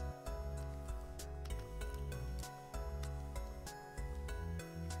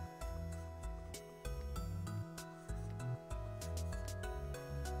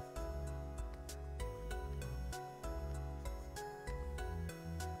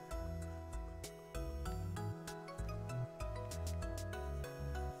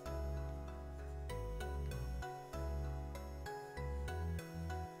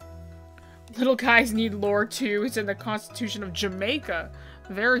 Little guys need lore too. It's in the Constitution of Jamaica.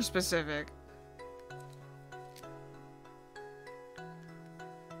 Very specific.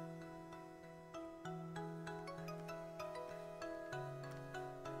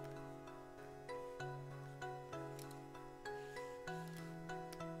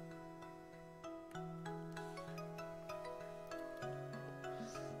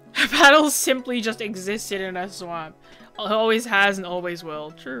 Paddle simply just existed in a swamp. Always has and always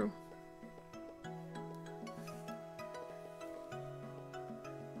will. True.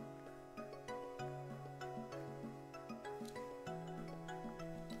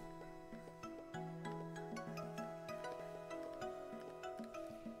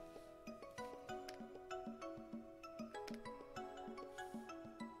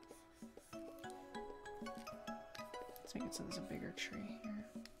 Let's make it so there's a bigger tree here.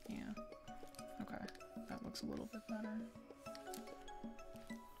 Yeah. Okay. That looks a little bit better.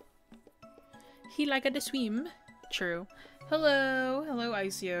 He like to swim. True. Hello. Hello,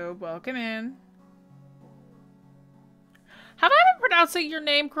 Icio. Welcome in. Have I been pronouncing your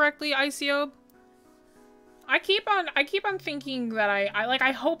name correctly, Icio? I keep on thinking that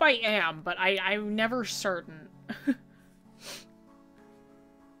I hope I am, but I'm never certain.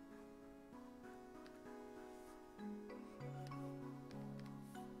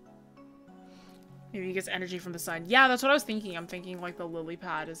 Maybe he gets energy from the sun. Yeah, that's what I was thinking. I'm thinking like the lily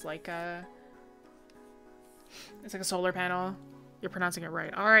pad is like a... It's like a solar panel. You're pronouncing it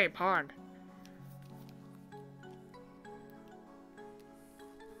right. Alright, pond.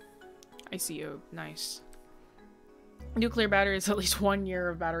 I see you. Nice. Nuclear battery is at least 1 year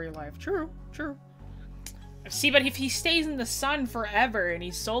of battery life. True, true. See, but if he stays in the sun forever and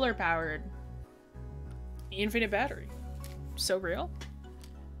he's solar powered, infinite battery. So real?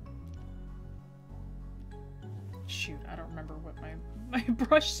 Shoot, I don't remember what my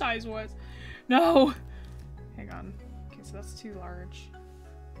brush size was. No! Hang on. Okay, so that's too large.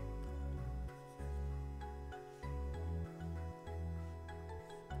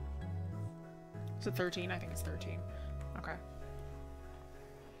 Is it 13? I think it's 13. Okay.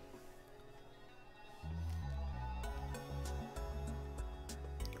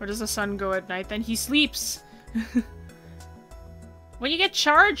 Where does the sun go at night? Then he sleeps! When you get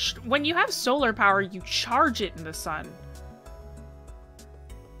charged, when you have solar power, you charge it in the sun.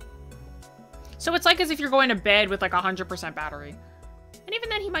 So it's like as if you're going to bed with like 100% battery. And even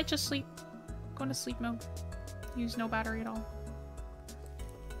then he might just sleep. Go into sleep mode. Use no battery at all.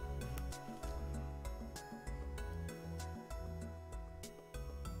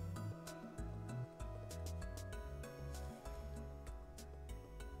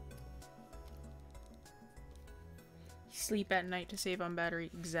 Sleep at night to save on battery.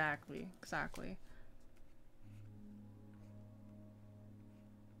 Exactly. Exactly.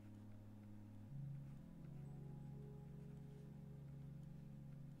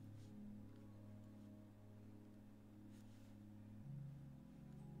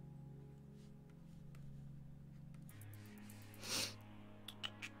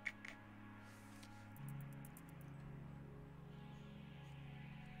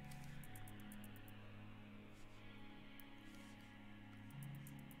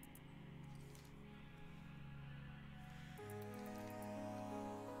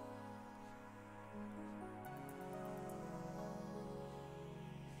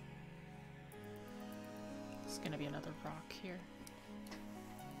 It's gonna be another rock here.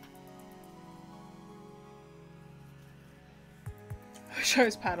 I wish I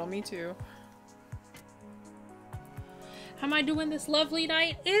was paddle, me too. How am I doing this lovely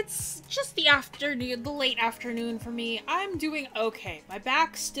night? It's just the afternoon, the late afternoon for me. I'm doing okay. My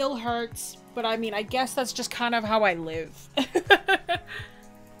back still hurts, but I mean, I guess that's just kind of how I live. Does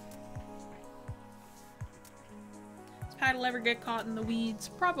Paddle ever get caught in the weeds?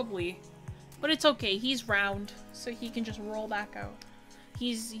 Probably. But it's okay, he's round, so he can just roll back out.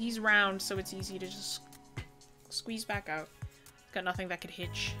 He's round, so it's easy to just squeeze back out. Got nothing that could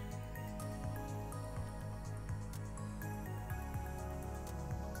hitch.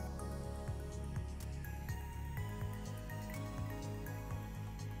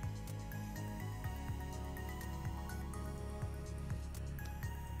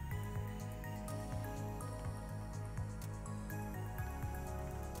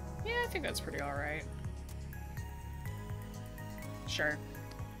 I think that's pretty alright. Sure.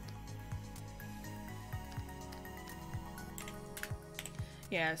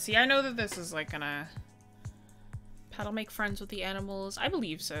 Yeah, see, I know that this is like gonna... Paddle make friends with the animals. I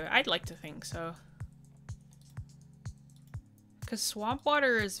believe so. I'd like to think so. Because swamp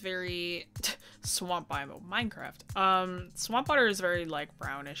water is very... swamp biome, Minecraft. Swamp water is very, like,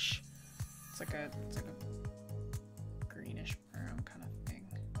 brownish. It's like a greenish brown kind of thing.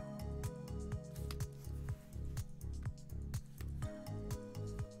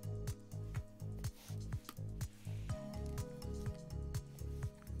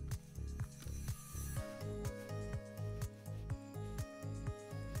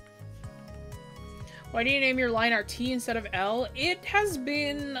 Why do you name your line art T instead of L? It has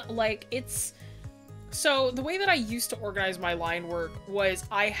been, like, it's... So, the way that I used to organize my line work was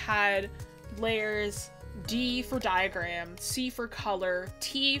I had layers D for diagram, C for color,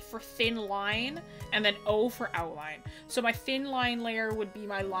 T for thin line, and then O for outline. So my thin line layer would be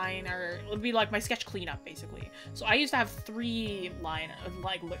my liner, it would be like my sketch cleanup, basically. So I used to have three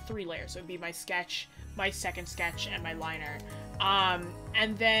layers. So it would be my sketch, my second sketch, and my liner.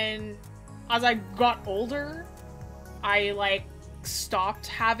 And then... as I got older, I, like, stopped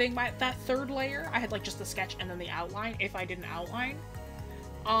having that third layer. I had, like, just the sketch and then the outline, if I didn't outline.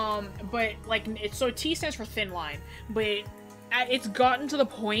 But, like, so T stands for thin line, but it's gotten to the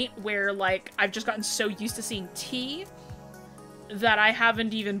point where, like, I've just gotten so used to seeing T that I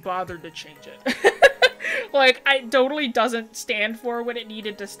haven't even bothered to change it. Like, it totally doesn't stand for what it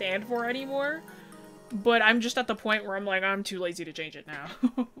needed to stand for anymore. But I'm just at the point where I'm like, I'm too lazy to change it now.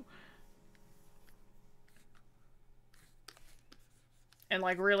 And,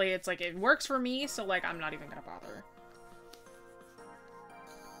 like, really, it's like, it works for me, so, like, I'm not even gonna bother.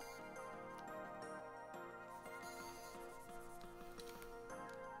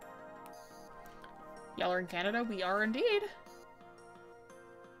 Y'all are in Canada? We are indeed.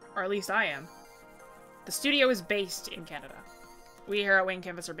 Or at least I am. The studio is based in Canada. We here at Wayne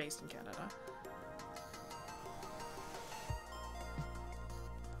Canvas are based in Canada.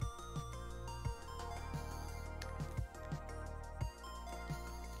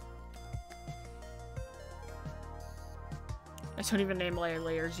 I don't even name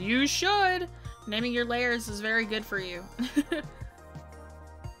layers. You should! Naming your layers is very good for you.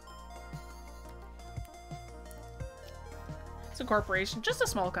 It's a corporation, just a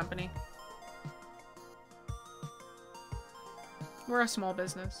small company. We're a small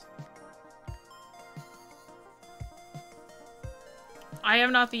business. I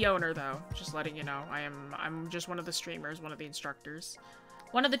am not the owner, though. Just letting you know. I'm just one of the streamers, one of the instructors.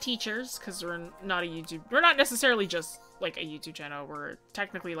 One of the teachers, because we're not a YouTube... We're not necessarily just, like, a YouTube channel. We're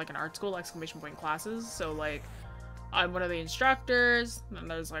technically, like, an art school, exclamation point classes. So, like, I'm one of the instructors.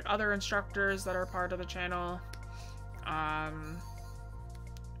 And there's, like, other instructors that are part of the channel.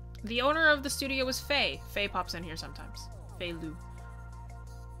 The owner of the studio is Faye. Faye pops in here sometimes. Faye Lou.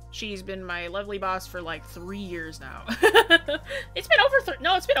 She's been my lovely boss for, like, 3 years now. It's been over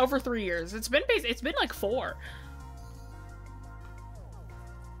no, it's been over 3 years. It's been like 4.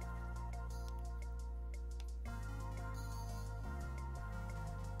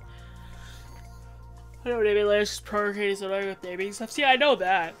 I know naming layers is priorities that I with naming stuff. See, I know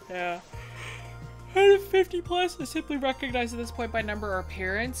that. Yeah. Out of 50 plus is simply recognized at this point by number or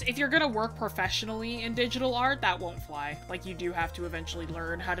appearance. If you're gonna work professionally in digital art, that won't fly. Like, you do have to eventually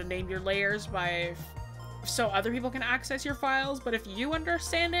learn how to name your layers so other people can access your files, but if you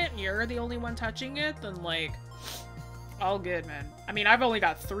understand it and you're the only one touching it, then, like, all good, man. I mean, I've only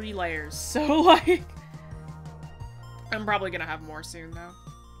got 3 layers, so, like, I'm probably gonna have more soon, though.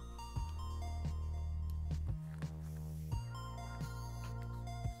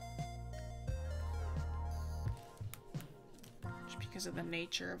 Because of the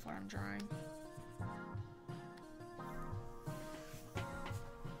nature of what I'm drawing.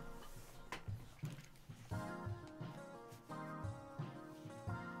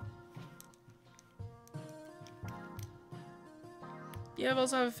 You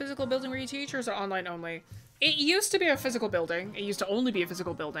also have a physical building where you teach, or is it online only? It used to be a physical building. It used to only be a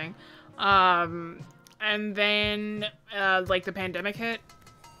physical building. And then, like, the pandemic hit.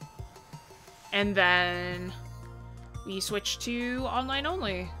 And then we switched to online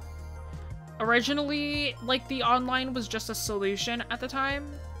only. Originally, like, the online was just a solution at the time.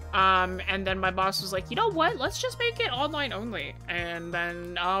 And then my boss was like, you know what? Let's just make it online only. And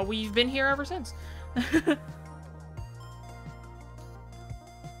then, we've been here ever since.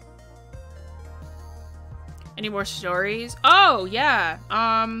 Any more stories? Oh, yeah.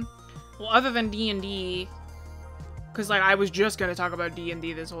 Well, other than D&D, because, like, I was just gonna talk about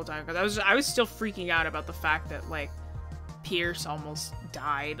D&D this whole time, because I was still freaking out about the fact that, like, Pierce almost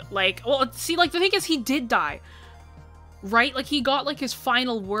died. Like, well, see, like, the thing is, he did die, right? Like, he got, like, his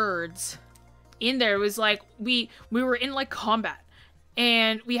final words in there. It was, like, we were in, like, combat,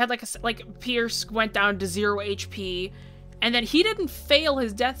 and we had, like, Pierce went down to 0 HP, and then he didn't fail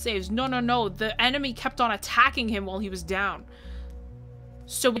his death saves. No. The enemy kept on attacking him while he was down.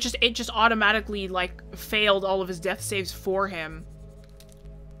 So it just automatically, like, failed all of his death saves for him.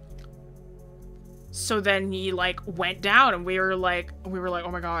 So then he, like, went down, and we were like,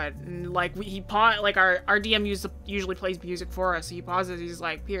 oh my god. And, like, our DM usually plays music for us. So he pauses, he's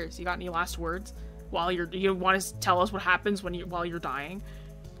like, Pierce, you got any last words? You want to tell us what happens while you're dying?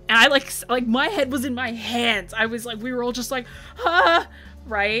 And I, like, my head was in my hands. I was, like, we were all just like, ah,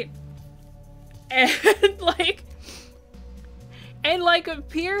 right? And, like,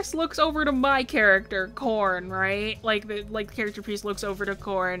 Pierce looks over to my character, Korn, right? Like, the character Pierce looks over to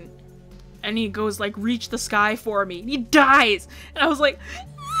Korn, and he goes, like, reach the sky for me. And he dies! And I was like,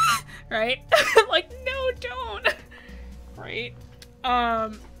 ah! Right? Like, no, don't! Right?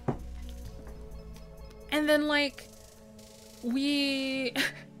 And then, like,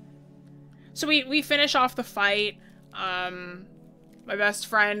 So we finish off the fight. My best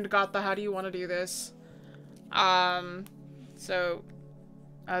friend got the how do you want to do this. So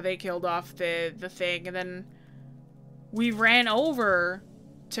they killed off the thing, and then we ran over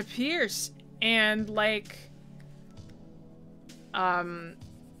to Pierce, and like my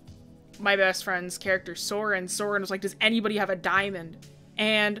best friend's character Soren was like, does anybody have a diamond?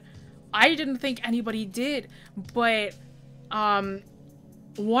 And I didn't think anybody did, but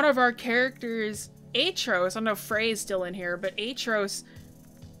one of our characters, Atros, I don't know if Frey's still in here, but Atros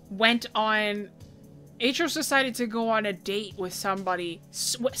decided to go on a date with somebody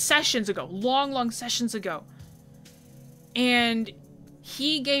sessions ago, long sessions ago. And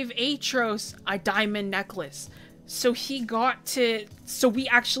he gave Atros a diamond necklace. So we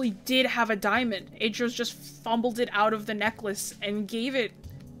actually did have a diamond. Atros just fumbled it out of the necklace and gave it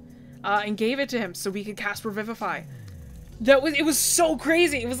to him so we could cast Revivify. It was so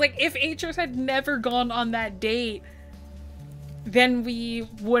crazy. It was like, if Atros had never gone on that date, then we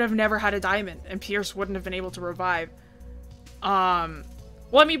would have never had a diamond, and Pierce wouldn't have been able to revive. Well,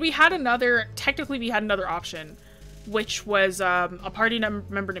 I mean, we had another option, which was a party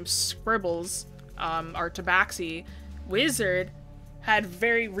member named Scribbles, our Tabaxi wizard, had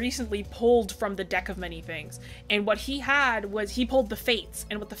very recently pulled from the Deck of Many Things. And what he had was, he pulled the Fates.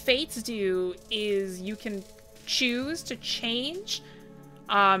 And what the Fates do is you can choose to change,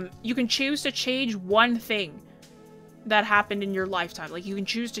 one thing that happened in your lifetime. Like, you can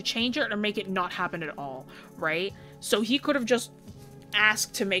choose to change it or make it not happen at all, right? So he could have just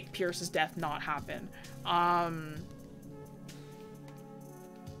asked to make Pierce's death not happen.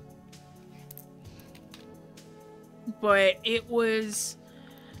 But it was...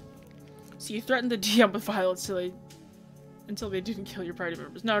 So you threatened the DM with violence until they didn't kill your party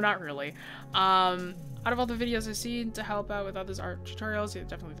members. No, not really. Out of all the videos I've seen to help out with others' art tutorials, it's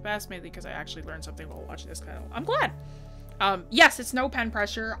definitely the best, mainly because I actually learned something while watching this channel. I'm glad! Yes, it's no pen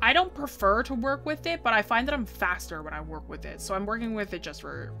pressure. I don't prefer to work with it, but I find that I'm faster when I work with it, so I'm working with it just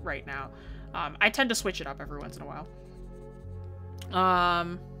for right now. I tend to switch it up every once in a while.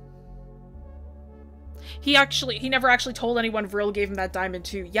 He never actually told anyone Vril gave him that diamond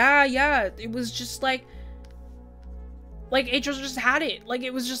too. Yeah, it was just like Atros just had it. Like,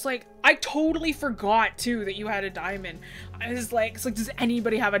 it was just like, I totally forgot too that you had a diamond. I was like, it's like, does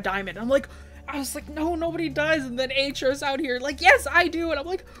anybody have a diamond? I was like, no, nobody does. And then Atros out here, like, yes, I do. And I'm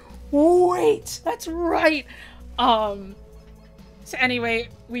like, wait, that's right. So anyway,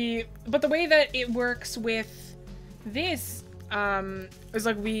 but the way that it works with this, is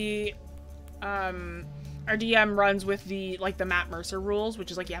like our DM runs with the Matt Mercer rules,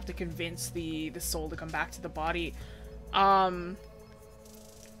 which is like, you have to convince the soul to come back to the body.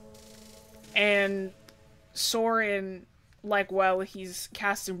 And Soren, like, while he's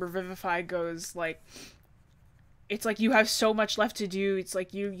casting Revivify, goes like, it's like, you have so much left to do. It's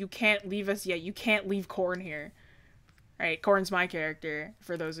like, you can't leave us yet. You can't leave Korn here. Right? Korn's my character,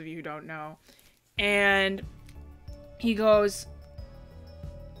 for those of you who don't know. And he goes,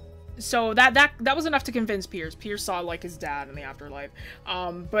 so that was enough to convince Pierce. Pierce saw, like, his dad in the afterlife.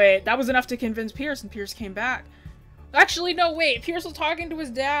 But that was enough to convince Pierce, and Pierce came back. Actually, no, wait. Pierce was talking to his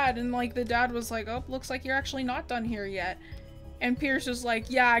dad, and, like, the dad was like, oh, looks like you're actually not done here yet. And Pierce was like,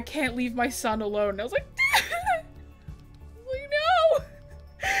 yeah, I can't leave my son alone. And I was like, no!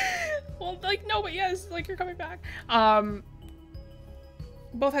 Well, like, no, but yes, like, you're coming back.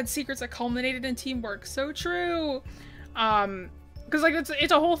 Both had secrets that culminated in teamwork. So true! Because, like,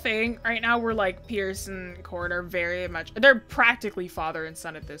 it's a whole thing. Right now, we're, like, Pierce and Cord are very much... They're practically father and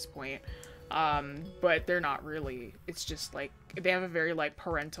son at this point. But they're not really. It's just, like, they have a very, like,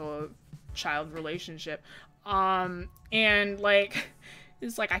 parental-child relationship. And, like,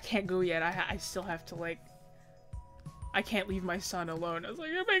 it's like, I can't go yet. I still have to, like... I can't leave my son alone. I was like,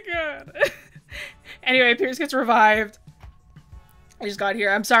 oh my god. Anyway, Pierce gets revived. I just got here.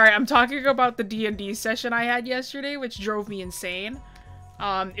 I'm sorry. I'm talking about the D&D session I had yesterday, which drove me insane.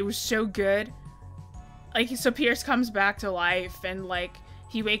 It was so good. Like, so Pierce comes back to life, and, like,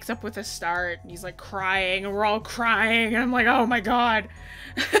 he wakes up with a start, and he's, like, crying, and we're all crying, and I'm like, oh my god.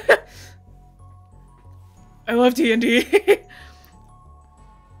 I love D&D.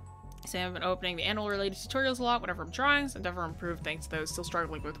 Sam, I've been opening the animal-related tutorials a lot whenever I'm trying, so I've never improved thanks to those. Still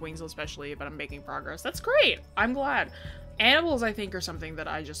struggling with wings especially, but I'm making progress. That's great! I'm glad. Animals, I think, are something that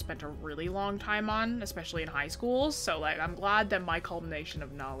I just spent a really long time on, especially in high school, so, like, I'm glad that my culmination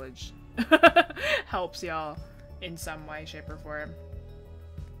of knowledge helps y'all in some way, shape, or form.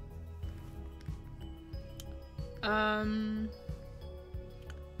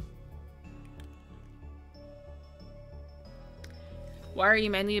 Why are you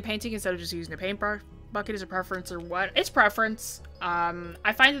manually painting instead of just using a paintbrush? bucket is a preference or what? It's preference.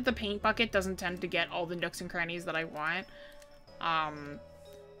 I find that the paint bucket doesn't tend to get all the nooks and crannies that I want.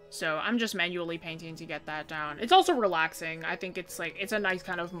 So I'm just manually painting to get that down. It's also relaxing. I think it's like, it's a nice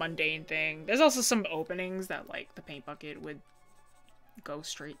kind of mundane thing. There's also some openings that like the paint bucket would go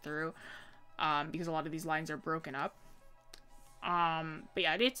straight through, because a lot of these lines are broken up. But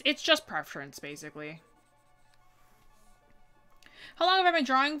yeah, it's just preference basically. How long have I been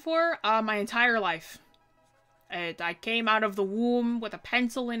drawing for? My entire life. I came out of the womb with a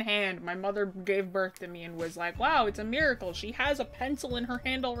pencil in hand. My mother gave birth to me and was like, wow, it's a miracle. She has a pencil in her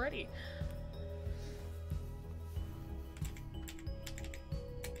hand already.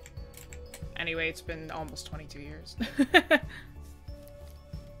 Anyway, it's been almost 22 years.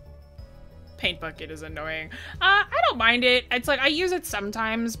 Paint bucket is annoying. I don't mind it. It's like, I use it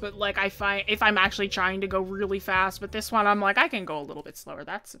sometimes, but like, I find if I'm actually trying to go really fast, but this one, I'm like, I can go a little bit slower.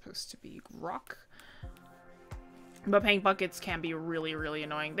 That's supposed to be rock. But paint buckets can be really, really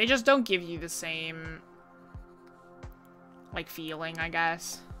annoying. They just don't give you the same, like, feeling, I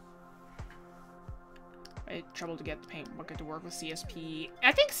guess. I had trouble to get the paint bucket to work with CSP.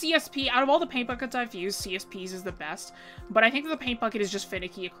 I think CSP, out of all the paint buckets I've used, CSP's is the best. But I think the paint bucket is just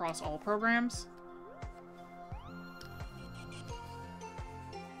finicky across all programs.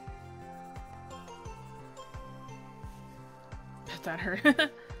 That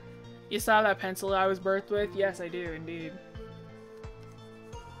hurt. You saw that pencil I was birthed with? Yes, I do, indeed.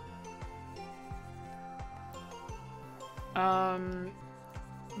 But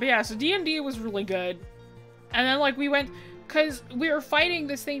yeah, so D&D was really good. And then, like, we went... Because we were fighting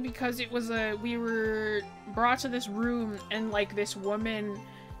this thing because it was a... We were brought to this room, and, like, this woman...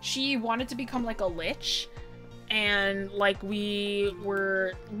 She wanted to become, like, a lich. And, like, we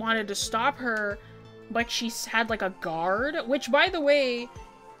wanted to stop her, but she had, like, a guard. Which, by the way...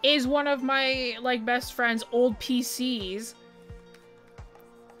 is one of my, like, best friend's old PCs.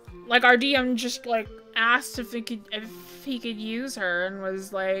 Like, our DM just, like, asked if he could use her, and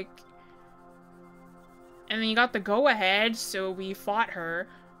was like... And then he got the go-ahead, so we fought her.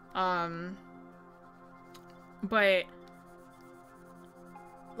 But...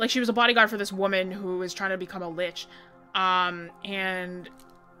 Like, she was a bodyguard for this woman who was trying to become a lich. And...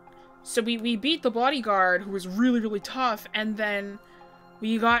 So we beat the bodyguard, who was really, really tough, and then...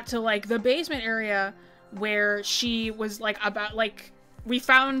 We got to, like, the basement area where she was, like, about, like, we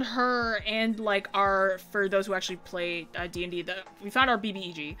found her and, like, for those who actually play D&D, we found our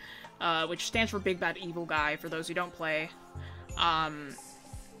BBEG, which stands for Big Bad Evil Guy, for those who don't play. And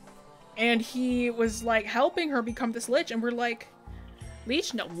he was, like, helping her become this lich, and we're like,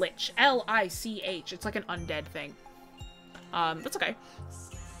 Leech? No, lich. L-I-C-H. It's like an undead thing. That's okay.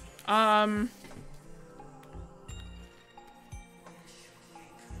 I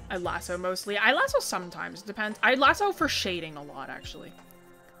lasso mostly. I lasso sometimes. Depends. I lasso for shading a lot, actually.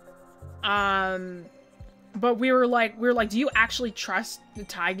 But we were like, do you actually trust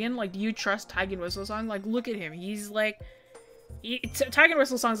Taigen? Like, do you trust Taigen Whistlesong? Like, look at him. He's like, Taigen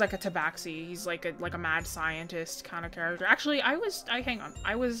Whistlesong's like a tabaxi. He's like a mad scientist kind of character. Actually, hang on.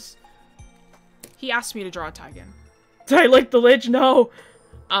 He asked me to draw Taigen. Did I like the lich? No.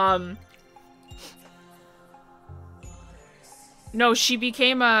 No, she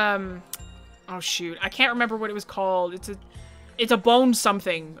became, oh shoot, I can't remember what it was called. It's a bone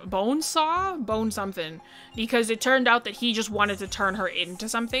something. Bone saw? Bone something. Because it turned out that he just wanted to turn her into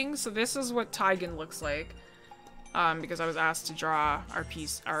something, so this is what Taigen looks like. Because I was asked to draw our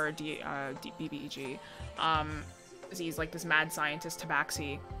BBEG. He's like this mad scientist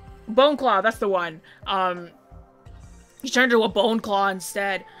tabaxi. Bone Claw, that's the one. He turned into a Bone Claw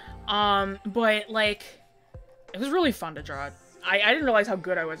instead. But, like, it was really fun to draw. I didn't realize how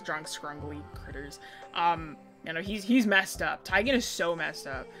good I was drawing scrungly critters. You know, he's messed up. Taigen is so messed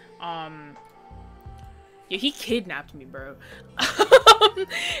up. Yeah, he kidnapped me, bro.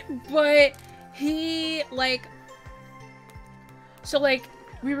 But he, like... So, like,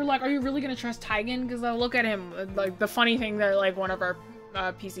 we were like, are you really gonna trust Taigen? Because I look at him, like, the funny thing that, like, one of our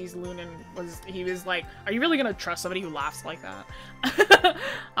PCs, Lunan, he was like, are you really gonna trust somebody who laughs like that?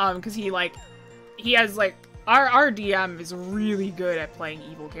 Because he has, like, our DM is really good at playing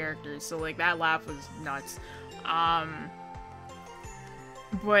evil characters, so, like, that laugh was nuts.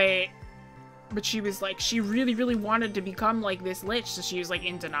 But she was like, she really, really wanted to become, like, this lich, so she was, like,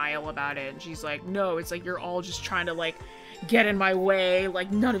 in denial about it, and she's like, no, it's like, you're all just trying to, like, get in my way,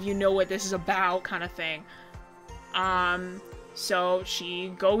 like, none of you know what this is about, kind of thing. So she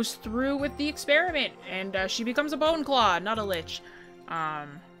goes through with the experiment, and, she becomes a Bone Claw, not a lich.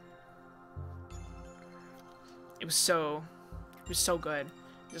 It was so good.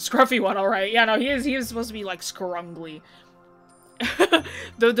 The scruffy one, alright. Yeah, no, he is supposed to be, like, scrungly.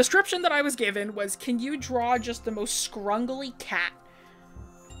 The description that I was given was, can you draw just the most scrungly cat?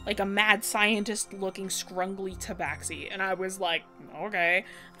 Like a mad scientist looking scrungly tabaxi. And I was like, okay.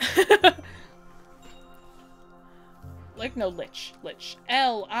 Like, no, lich. Lich.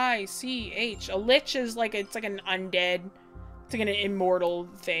 L-I-C-H. A lich is like, it's like an undead. It's like an immortal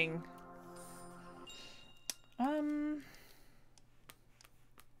thing. Yeah,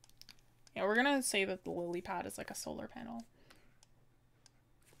 we're gonna say that the lily pad is like a solar panel.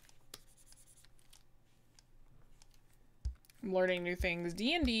 I'm learning new things.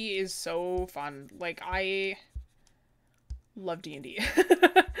 D&D is so fun. Like, I love D&D.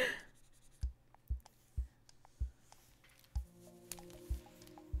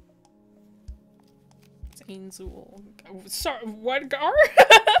 Ainsul. Sorry, what? Gar?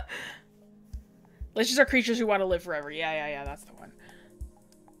 Liches are creatures who want to live forever. Yeah, that's the one.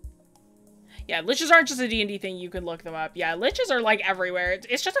 Yeah, liches aren't just a D&D thing. You can look them up. Yeah, liches are, like, everywhere.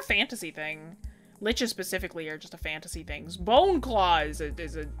 It's just a fantasy thing. Liches specifically are just a fantasy thing. Bone Claw is a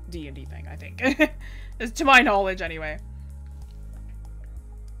D&D thing, I think. To my knowledge, anyway.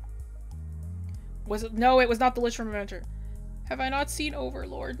 Was it? No, it was not the Lich from Adventure. Have I not seen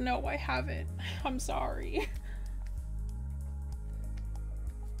Overlord? No, I haven't. I'm sorry.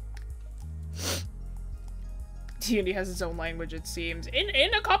 D&D has its own language, it seems.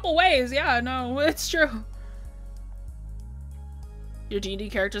 In a couple ways, yeah, no, it's true. Your D&D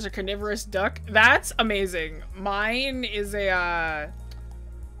characters are carnivorous duck? That's amazing. Mine is an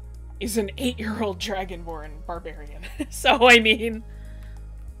 8-year-old dragonborn barbarian. So, I mean...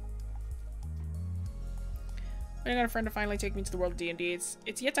 I got a friend to finally take me to the world of D&D.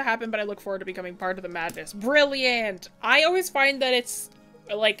 It's yet to happen, but I look forward to becoming part of the madness. Brilliant! I always find that it's,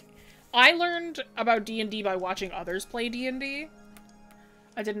 like, I learned about D&D by watching others play D&D.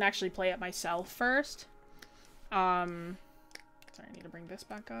 I didn't actually play it myself first. Sorry, I need to bring this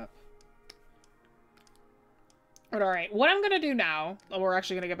back up. But alright, what I'm gonna do now, we're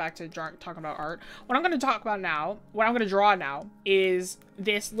actually gonna get back to talking about art. What I'm gonna talk about now, what I'm gonna draw now, is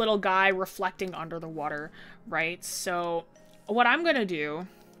this little guy reflecting under the water, right? So, what I'm gonna do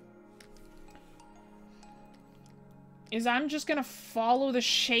is I'm just gonna follow the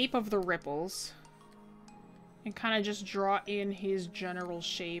shape of the ripples and kind of just draw in his general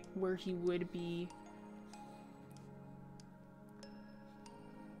shape where he would be.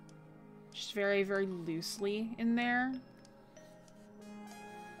 Just very, very loosely in there.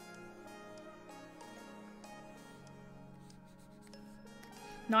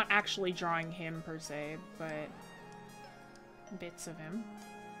 Not actually drawing him per se, but bits of him.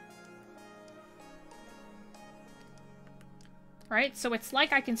 Right? So it's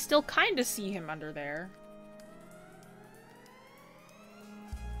like I can still kind of see him under there.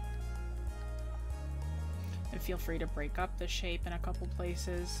 And feel free to break up the shape in a couple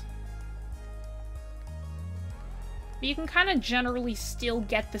places. But you can kind of generally still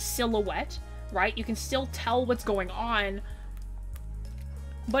get the silhouette, right? You can still tell what's going on,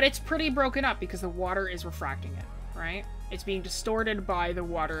 but it's pretty broken up because the water is refracting it, right? It's being distorted by the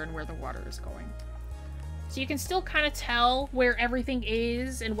water and where the water is going. So you can still kind of tell where everything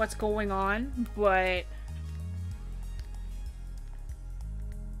is and what's going on, but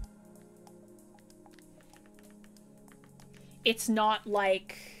it's not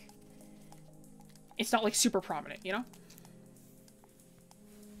like super prominent, you know?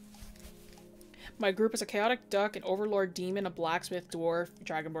 My group is a chaotic duck, an overlord demon, a blacksmith, dwarf,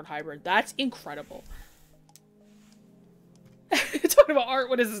 dragonborn hybrid. That's incredible. Talking about art,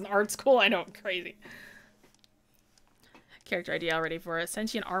 what is this, an art school? I know, crazy. Character idea already for it.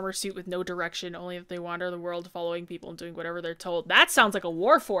 Sentient armor suit with no direction, only if they wander the world following people and doing whatever they're told. That sounds like a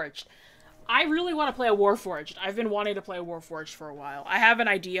Warforged. I really want to play a Warforged. I've been wanting to play a Warforged for a while. I have an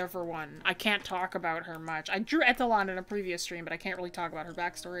idea for one. I can't talk about her much. I drew Etalon in a previous stream, but I can't really talk about her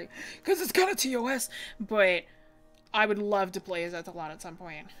backstory because it's kind of TOS. But I would love to play as Etalon at some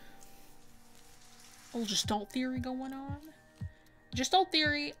point. A little Gestalt theory going on. Gestalt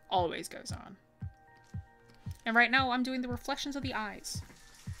theory always goes on. And right now I'm doing the reflections of the eyes.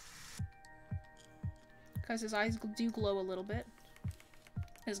 Because his eyes do glow a little bit.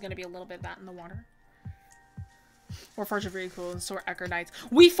 There's gonna be a little bit of that in the water. Warforged are very cool, and so are Echo Knights.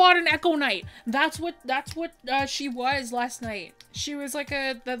 We fought an Echo Knight! That's what she was last night. She was like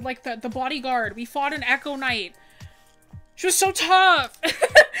the bodyguard. We fought an Echo Knight. She was so tough!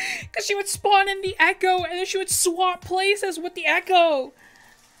 Because she would spawn in the Echo, and then she would swap places with the Echo!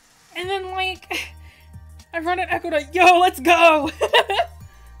 And then, like, I run an Echo Knight. Yo, let's go!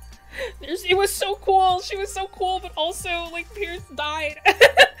 It was so cool. She was so cool, but also, like, Pierce died.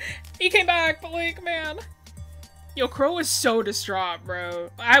 He came back, but like, man. Yo, Crow was so distraught,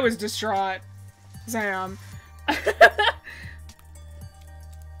 bro. I was distraught. Sam. I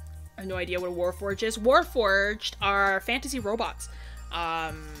have no idea what a Warforged is. Warforged are fantasy robots.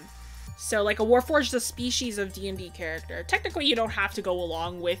 So like a Warforged is a species of D&D character. Technically, you don't have to go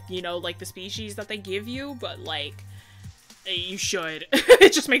along with, you know, like the species that they give you, but like, you should.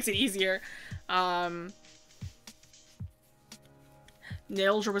 It just makes it easier.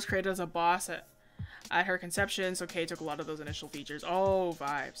 Nildra was created as a boss at her conception, so Kay took a lot of those initial features. Oh,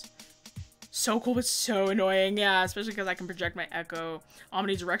 vibes. So cool, but so annoying. Yeah, especially because I can project my echo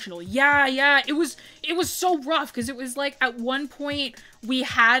omnidirectionally. Yeah, it was so rough because it was like at one point we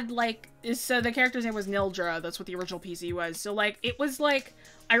had like the character's name was Nildra. That's what the original PC was. So like it was like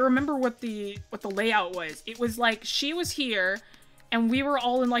I remember what the layout was. It was like she was here and we were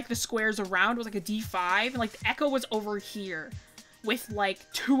all in like the squares around. It was like a D5 and like the echo was over here with like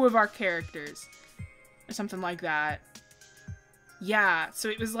 2 of our characters or something like that. Yeah, so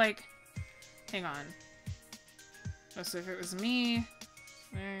it was like, hang on. Oh, so if it was me,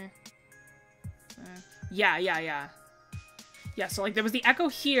 yeah. Yeah, so like there was the echo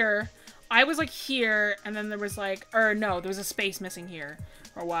here, I was like here, and then there was like, or no, there was a space missing here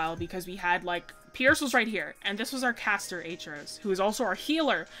for a while because we had like, Pierce was right here, and this was our caster, Atros, who is also our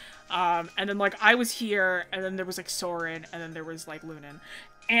healer. And then like I was here, and then there was like Soren, and then there was like Lunan.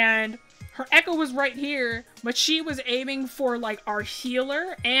 And her echo was right here, but she was aiming for like our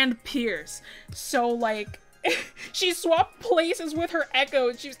healer and Pierce. So like she swapped places with her echo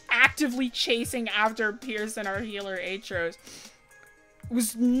and she was actively chasing after Pierce and our healer Atros. It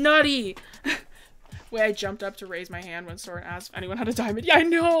was nutty. Way I jumped up to raise my hand when Soren asked if anyone had a diamond. Yeah, I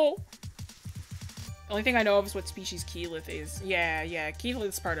know! The only thing I know of is what species Keyleth is. Yeah,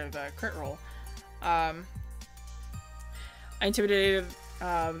 Keyleth's part of Crit Roll. I intimidated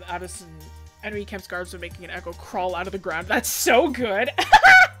Addison enemy camp's guards with making an echo crawl out of the ground. That's so good!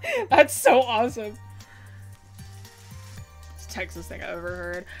 That's so awesome! It's the Texas thing I've ever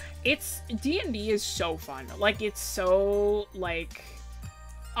heard. D&D is so fun. Like, it's so, like...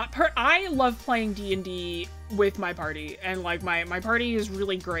 I love playing D&D with my party, and like my party is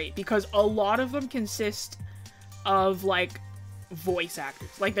really great because a lot of them consist of like voice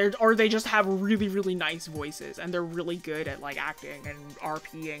actors, like they just have really nice voices and they're really good at like acting and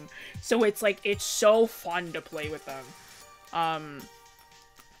RPing, so it's like it's so fun to play with them.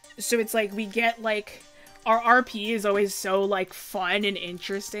 So it's like we get like our RP is always so like fun and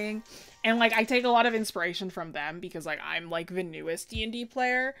interesting. And, like, I take a lot of inspiration from them because, like, I'm, like, the newest D&D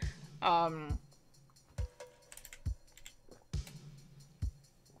player.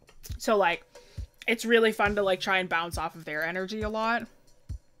 So, like, it's really fun to, like, try and bounce off of their energy a lot.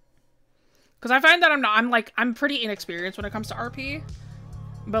 Because I find that I'm pretty inexperienced when it comes to RP.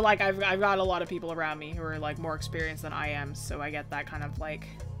 But, like, I've got a lot of people around me who are, like, more experienced than I am. So I get that kind of, like,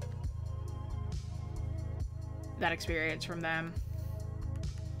 that experience from them.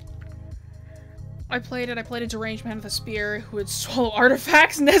 I played a deranged man with a spear who would swallow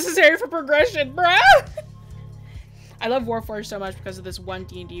artifacts necessary for progression, bruh! I love Warforged so much because of this one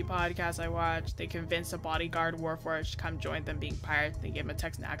D&D podcast I watched. They convinced a bodyguard Warforged to come join them being pirates. They gave him a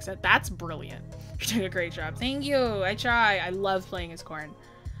Texan accent. That's brilliant. You're doing a great job. Thank you. I try. I love playing as Corn.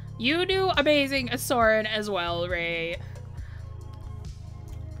 You do amazing as Soren as well, Ray.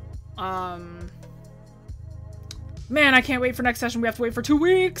 Man, I can't wait for next session. We have to wait for 2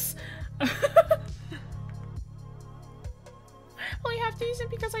 weeks. Only half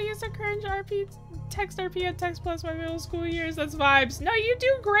decent because I used a cringe RP, text RP and text plus my middle school years. That's vibes. No, you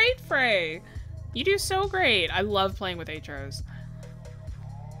do great, Frey. You do so great. I love playing with Atros.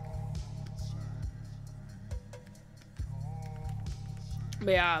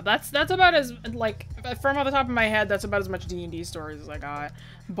 But yeah, that's about as, like, from off the top of my head, that's about as much D&D stories as I got.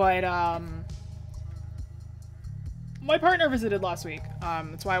 But, my partner visited last week.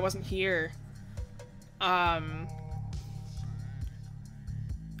 That's why I wasn't here.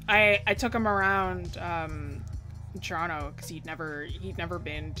 I took him around Toronto because he'd never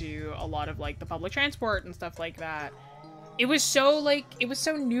been to a lot of like the public transport and stuff like that. It was so like it was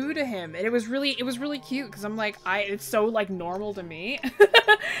so new to him, and it was really cute because I'm like it's so like normal to me.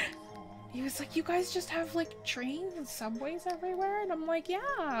 He was like, you guys just have like trains and subways everywhere, and I'm like,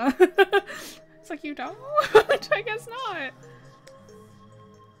 yeah. It's like, you don't? I guess not.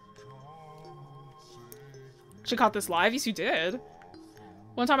 She caught this live? Yes, you did.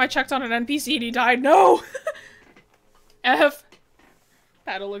 One time I checked on an NPC and he died. No! F.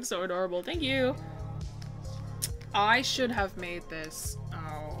 That'll look so adorable. Thank you. I should have made this.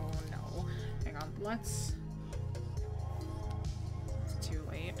 Oh, no. Hang on. It's too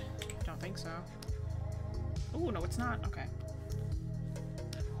late. think so. Oh, no, it's not. Okay.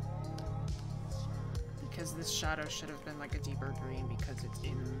 Because this shadow should have been like a deeper green because it's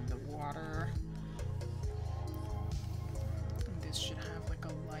in the water. And this should have like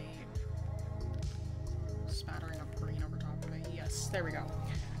a light spattering of green over top of it. Yes, there we go.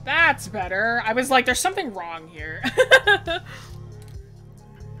 That's better. I was like, there's something wrong here.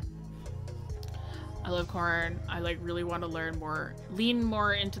 I love corn. I like really want to learn more, lean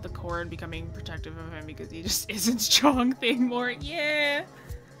more into the corn, becoming protective of him because he just isn't strong thing more. Yeah.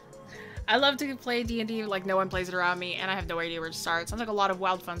 I love to play D&D like no one plays it around me and I have no idea where to start. Sounds like a lot of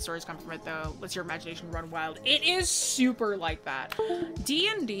wild fun stories come from it though. Lets your imagination run wild. It is super like that.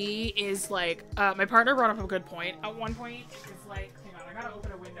 D&D is like, my partner brought up a good point. At one point, it's like, hang on, I gotta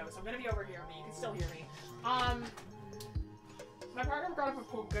open a window, so I'm gonna be over here, but you can still hear me. My partner brought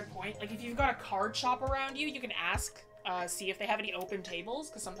up a good point. Like, if you've got a card shop around you, you can ask, see if they have any open tables,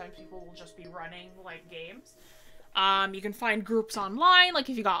 because sometimes people will just be running, like, games. You can find groups online, like,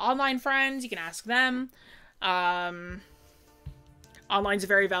 if you got online friends, you can ask them. Online's a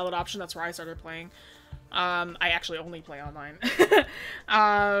very valid option, that's where I started playing. I actually only play online.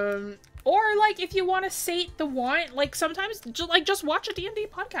 Or, like, if you want to sate the want, like, sometimes, just watch a D&D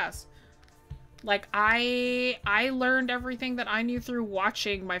podcast. Like, I learned everything that I knew through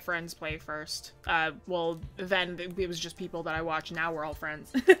watching my friends play first. Well, then it was just people that I watch. Now we're all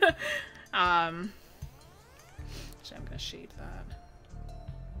friends. Actually, I'm gonna shade that.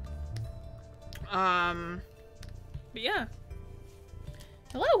 But yeah.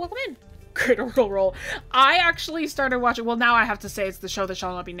 Hello, welcome in. Critical Role. I actually started watching, well, now I have to say it's the show that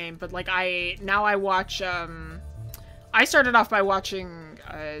shall not be named, but, like, now I watch, I started off by watching,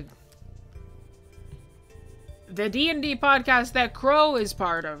 the D&D podcast that Crow is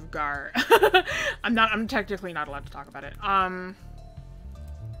part of, Gar. I'm technically not allowed to talk about it.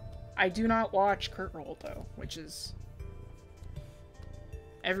 I do not watch Crit Roll, though, which is...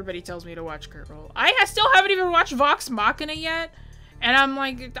 Everybody tells me to watch Crit Roll. I still haven't even watched Vox Machina yet, and I'm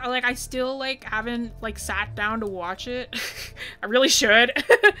like, I still, like, haven't, like, sat down to watch it. I really should. If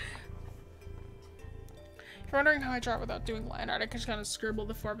you're wondering how I draw without doing line art, I can just kind of scribble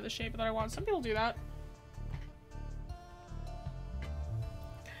the form of the shape that I want. Some people do that.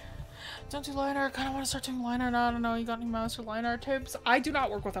 Don't do line art. Kind of want to start doing line art. I don't know. You got any mouse or line art tips? I do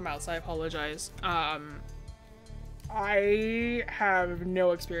not work with a mouse. I apologize. I have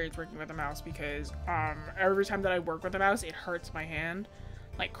no experience working with a mouse because every time that I work with a mouse, it hurts my hand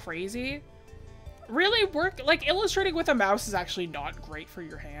like crazy. Really, like illustrating with a mouse is actually not great for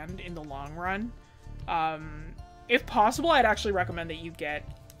your hand in the long run. If possible, I'd actually recommend that you get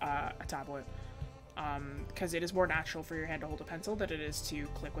a tablet because it is more natural for your hand to hold a pencil than it is to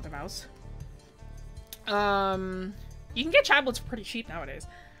click with a mouse. You can get tablets pretty cheap nowadays.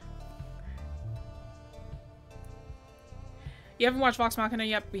 You haven't watched Vox Machina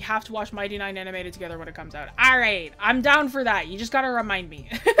yet? We have to watch Mighty 9 animated together when it comes out. Alright, I'm down for that. You just gotta remind me.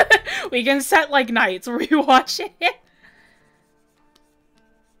 We can set, like, nights where we watch it.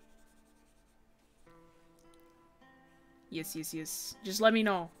 Yes, yes, yes. Just let me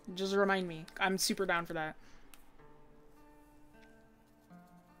know. Just remind me. I'm super down for that.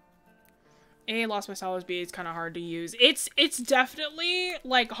 A, lost my stylus. B, it's kind of hard to use. It's definitely,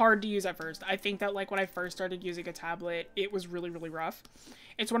 like, hard to use at first. I think that, like, when I first started using a tablet, it was really, really rough.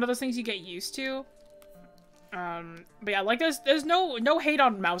 It's one of those things you get used to. But yeah, like, there's no hate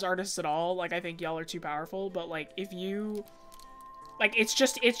on mouse artists at all. Like, I think y'all are too powerful. But, like, if you... Like, it's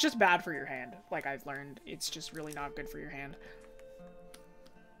just bad for your hand. Like, I've learned. It's just really not good for your hand.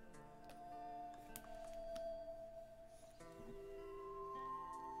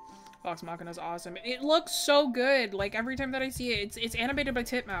 Vox Machina is awesome. It looks so good. Like, every time that I see it, it's animated by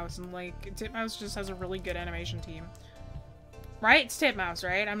Titmouse, and, like, Titmouse just has a really good animation team. Right? It's Titmouse,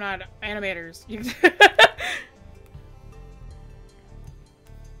 right? I'm not animators.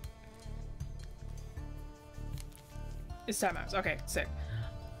 It's Titmouse. Okay, sick.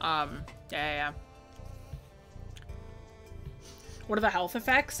 Yeah. What are the health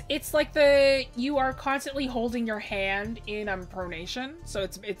effects? It's like you are constantly holding your hand in pronation. So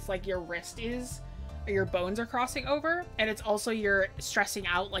it's like your wrist is, or your bones are crossing over. And it's also you're stressing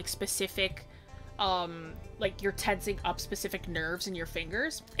out like specific, like you're tensing up specific nerves in your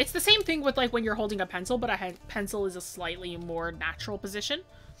fingers. It's the same thing with like when you're holding a pencil, but a pencil is a slightly more natural position.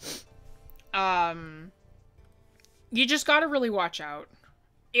 You just gotta really watch out.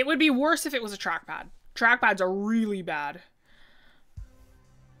 It would be worse if it was a trackpad. Trackpads are really bad.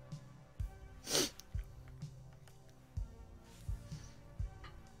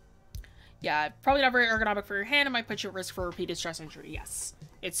 Yeah, probably not very ergonomic for your hand. It might put you at risk for repeated stress injury. Yes.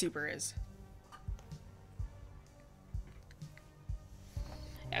 It super is.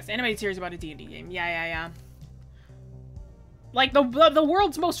 Yes, animated series about a D&D game. Yeah. Like, the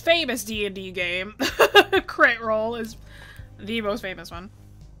world's most famous D&D game. Crit Roll is the most famous one.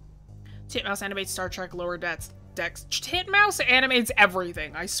 Titmouse animates Star Trek Lower Decks. Titmouse animates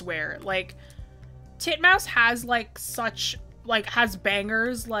everything, I swear. Like, Titmouse has, like, such... like, has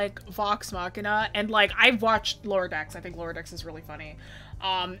bangers like Vox Machina, and, like, I've watched Lower Decks. I think Lower Decks is really funny.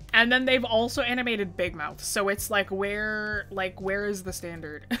 And then they've also animated Big Mouth, so it's like, where is the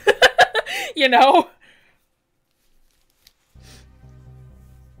standard? You know?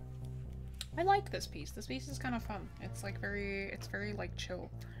 I like this piece. This piece is kind of fun. It's, like, it's very, like,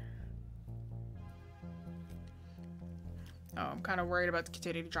 chill. Oh, I'm kind of worried about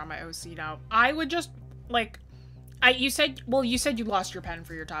continuing to draw my OC now. I would just, like... you said you lost your pen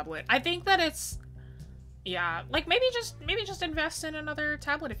for your tablet. I think that it's, yeah, like, maybe just invest in another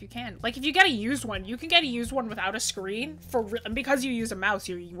tablet if you can. Like, if you get a used one, you can get a used one without a screen because you use a mouse.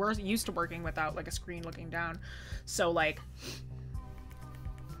 You were used to working without, like, a screen looking down. So, like,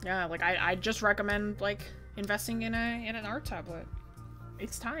 yeah, like, I just recommend, like, investing in an art tablet.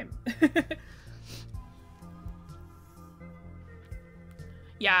 It's time.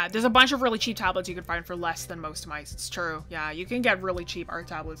 Yeah, there's a bunch of really cheap tablets you can find for less than most mice. It's true. Yeah, you can get really cheap art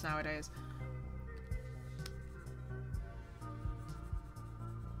tablets nowadays.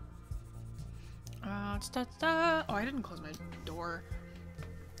 Oh, I didn't close my door.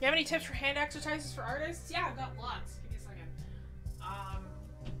 You have any tips for hand exercises for artists? Yeah, I've got lots. Give me a second.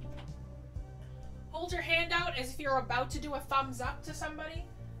 Hold your hand out as if you're about to do a thumbs up to somebody.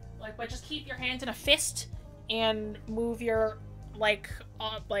 Like, but just keep your hand in a fist and move your... like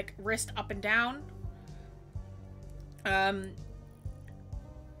wrist up and down.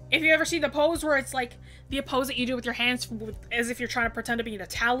 If you ever see the pose where it's like the pose that you do with your hands as if you're trying to pretend to be an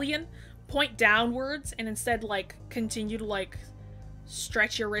Italian, point downwards and instead like continue to like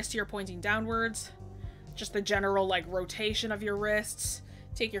stretch your wrist, you're pointing downwards. Just the general like rotation of your wrists.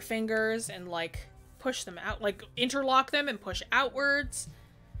 Take your fingers and like push them out, like interlock them and push outwards.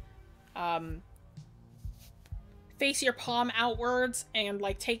 Face your palm outwards and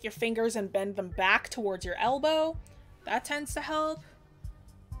like take your fingers and bend them back towards your elbow. That tends to help.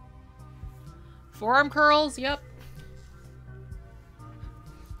 Forearm curls, yep.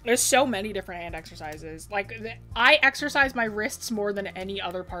 There's so many different hand exercises. Like, I exercise my wrists more than any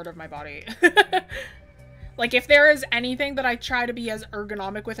other part of my body. Like, if there is anything that I try to be as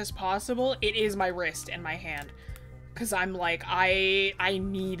ergonomic with as possible, it is my wrist and my hand. Because I'm like, I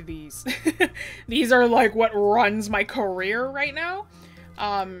need these. These are like what runs my career right now.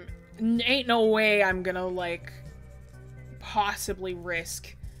 Ain't no way I'm gonna like possibly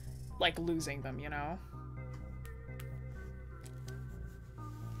risk like losing them, you know?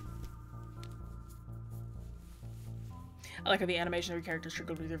 I like how the animation of your characters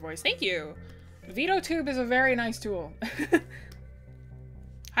trickled with your voice. Thank you! VitoTube is a very nice tool.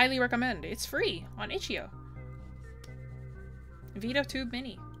 Highly recommend. It's free on Itch.io. VitoTube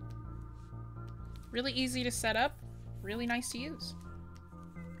Mini. Really easy to set up. Really nice to use.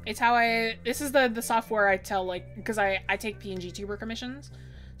 It's how this is the software I tell, like, because I take PNG tuber commissions.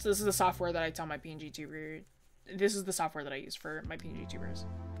 So this is the software that I tell my PNG tuber. This is the software that I use for my PNG tubers.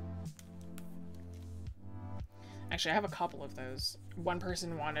 Actually, I have a couple of those. One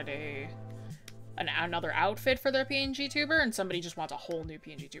person wanted another outfit for their PNG tuber, and somebody just wants a whole new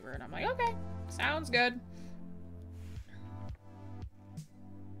PNG tuber, and I'm like, okay, sounds good.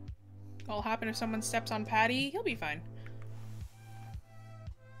 What'll happen if someone steps on Patty? He'll be fine.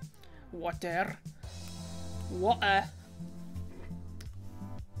 Water. Water.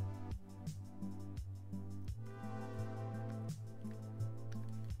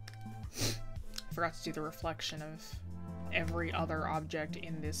 Forgot to do the reflection of every other object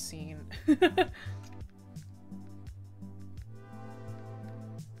in this scene.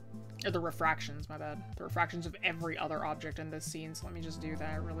 Or the refractions, my bad. The refractions of every other object in this scene, so let me just do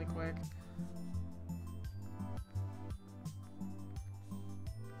that really quick.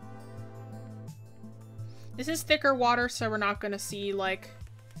 This is thicker water, so we're not gonna see, like,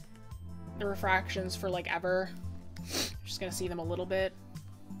 the refractions for, like, ever. Just gonna see them a little bit.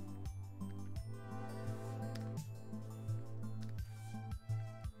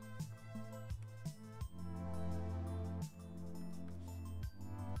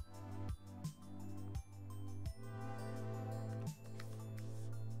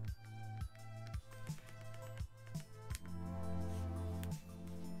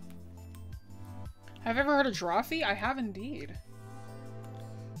 Have you ever heard of Drawfee? I have indeed.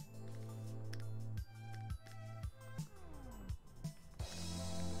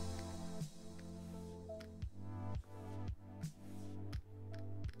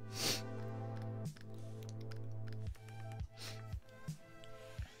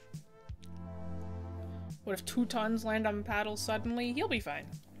 What if 2 tons land on paddle suddenly? He'll be fine.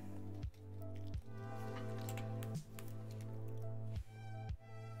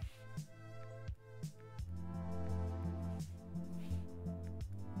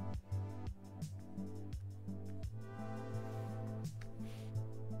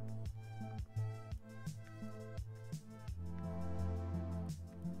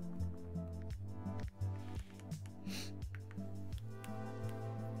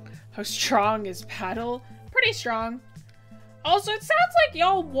 How strong is Paddle? Pretty strong. Also, it sounds like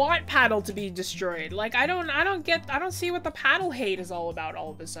y'all want Paddle to be destroyed. Like, I don't see what the Paddle hate is all about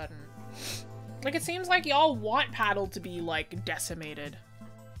all of a sudden. Like, it seems like y'all want Paddle to be, like, decimated.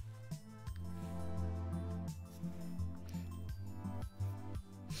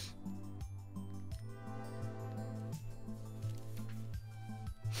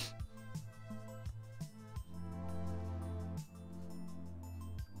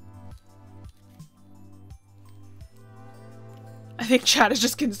 I think Chad is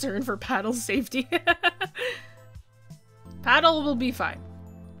just concerned for Paddle's safety. Paddle will be fine.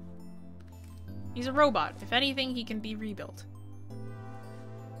 He's a robot. If anything, he can be rebuilt.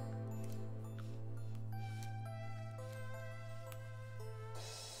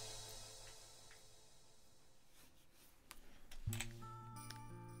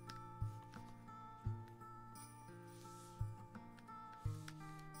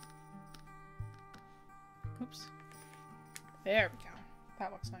 Oops. There we go.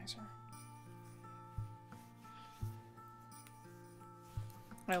 That looks nicer.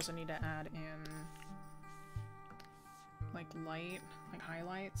 I also need to add in, like, light, like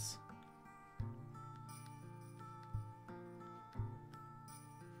highlights.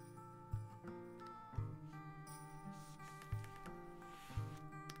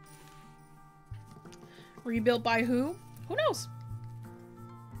 Rebuilt by who? Who knows?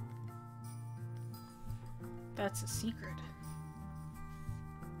 That's a secret.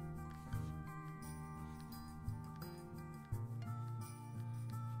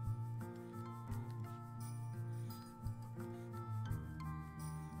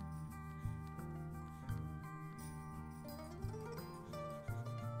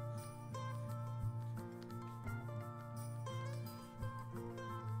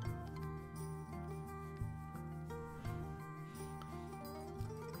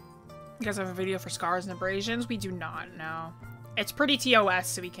 You guys have a video for scars and abrasions? We do not, no. It's pretty TOS,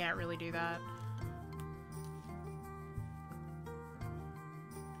 so we can't really do that.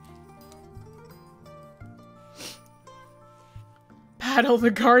 Paddle, the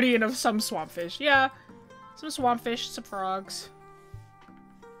guardian of some swampfish. Yeah, some swampfish, some frogs.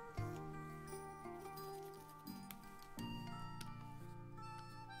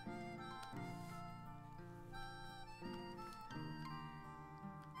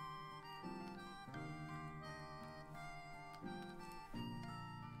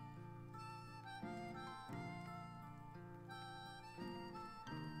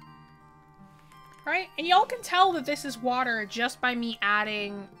 Right? And y'all can tell that this is water just by me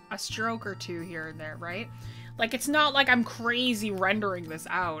adding a stroke or two here and there, right? Like, it's not like I'm crazy rendering this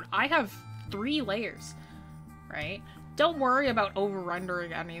out. I have 3 layers, right? Don't worry about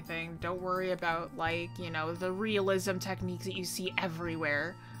over-rendering anything. Don't worry about, like, you know, the realism techniques that you see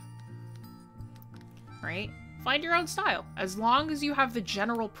everywhere. Right? Find your own style. As long as you have the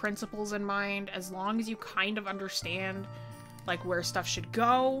general principles in mind, as long as you kind of understand, like, where stuff should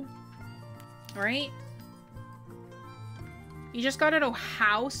go, right? You just gotta know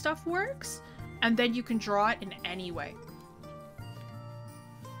how stuff works, and then you can draw it in any way.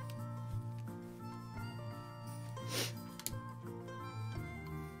 He's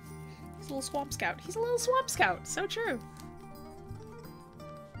a little swamp scout. He's a little swamp scout. So true.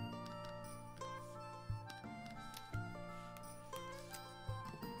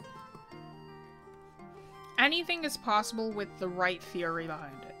 Anything is possible with the right theory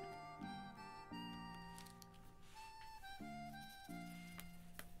behind it.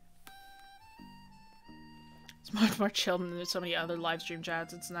 Much more chill than so many other live stream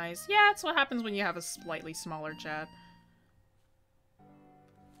chats. It's nice. Yeah, it's what happens when you have a slightly smaller chat.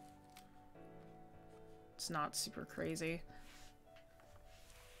 It's not super crazy.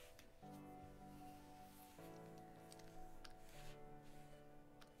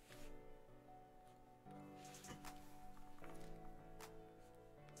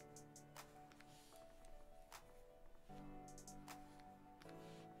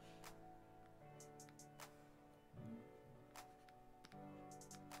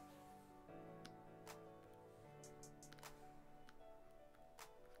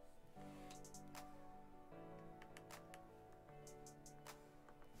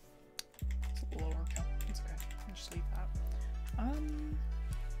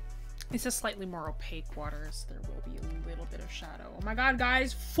 It's a slightly more opaque water, so there will be a little bit of shadow. Oh my god,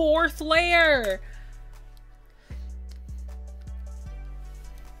 guys! 4th layer!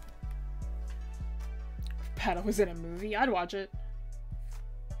 If Paddle was in a movie, I'd watch it.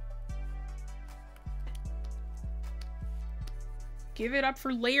 Give it up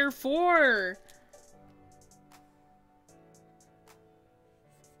for layer 4!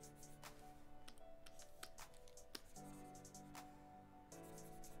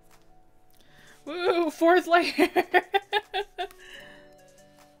 Woo! 4th layer!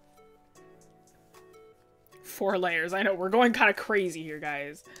 4 layers. I know, we're going kind of crazy here,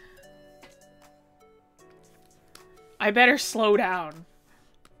 guys. I better slow down.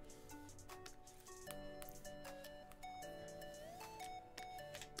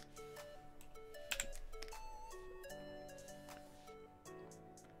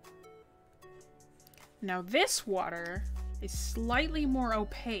 Now this water is slightly more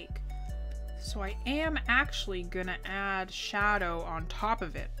opaque. So I am actually gonna add shadow on top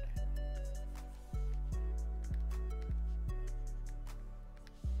of it.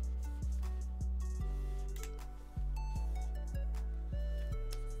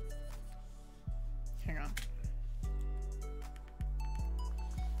 Hang on.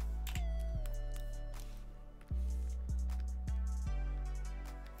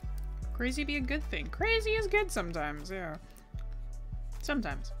 Crazy be a good thing. Crazy is good sometimes, yeah.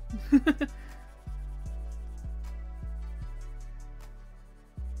 Sometimes.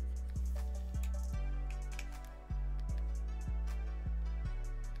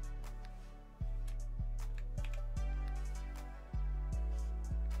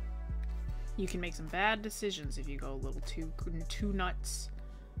 You can make some bad decisions if you go a little too nuts.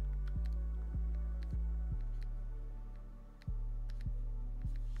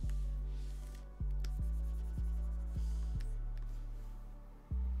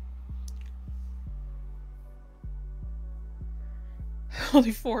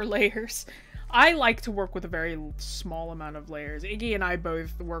 Only 4 layers. I like to work with a very small amount of layers. Iggy and I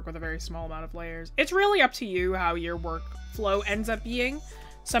both work with a very small amount of layers. It's really up to you how your workflow ends up being.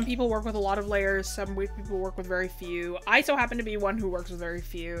 Some people work with a lot of layers, some people work with very few. I so happen to be one who works with very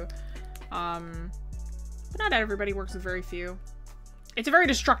few. But not everybody works with very few. It's a very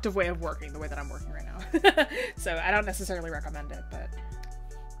destructive way of working, the way that I'm working right now. So I don't necessarily recommend it, but...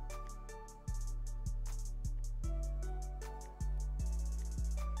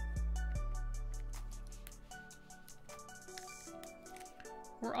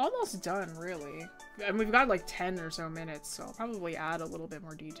 We're almost done, really. And we've got like 10 or so minutes, so I'll probably add a little bit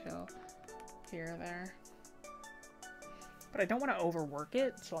more detail here or there. But I don't want to overwork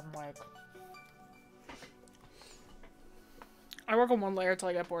it, so I'm like... I work on one layer till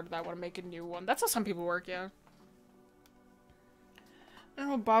I get bored of that. I want to make a new one. That's how some people work, yeah. I don't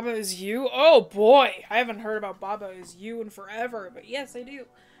know, Baba is you? Oh boy! I haven't heard about Baba is you in forever, but yes, I do.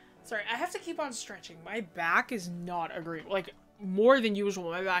 Sorry, I have to keep on stretching. My back is not agreeing. Like, more than usual,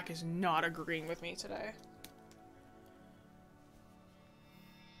 my back is not agreeing with me today.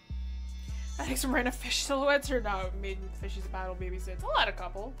 I think some random fish silhouettes or no, maiden fishes battle babysits. I'll add a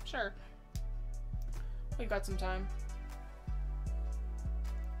couple, sure. We've got some time.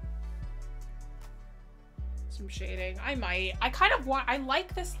 Some shading. I might. I kind of want. I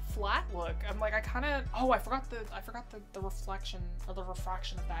like this flat look. I'm like, I kind of. Oh, I forgot the reflection or the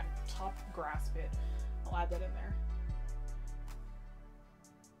refraction of that top grass bit. I'll add that in there.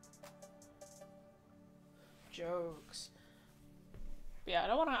 Jokes. But yeah, I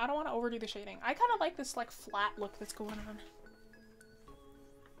don't want to overdo the shading. I kind of like this like flat look that's going on.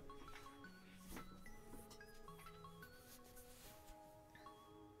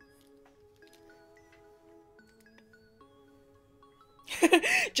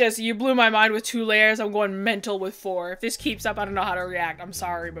 Jesse, you blew my mind with 2 layers. I'm going mental with 4. If this keeps up, I don't know how to react. I'm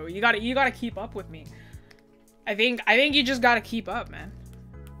sorry, but you gotta keep up with me. I think you just gotta keep up, man.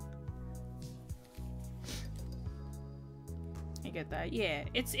 You get that? Yeah,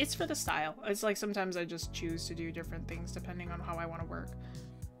 it's for the style. It's like sometimes I just choose to do different things depending on how I want to work.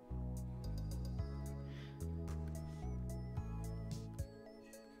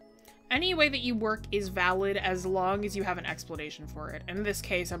 Any way that you work is valid as long as you have an explanation for it. In this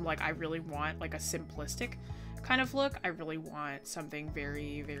case, I'm like, I really want like a simplistic kind of look. I really want something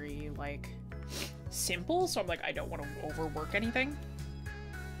very, very like simple. So I'm like, I don't want to overwork anything.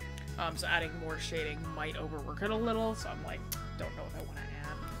 So adding more shading might overwork it a little. So I'm like, don't know if I want to add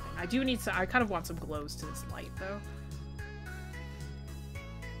anything. I do need some, I kind of want some glows to this light though.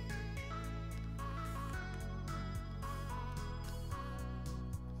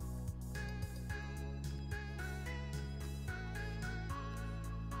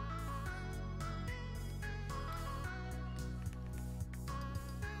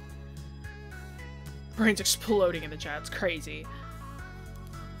 Brains exploding in the chat. It's crazy.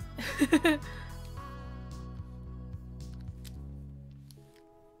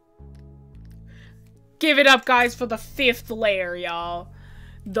 Give it up, guys, for the 5th layer, y'all.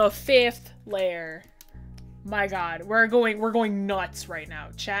 The 5th layer. My god, we're going nuts right now.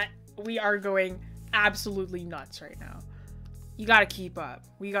 Chat, we are going absolutely nuts right now. You gotta keep up.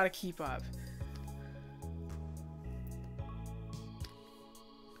 We gotta keep up.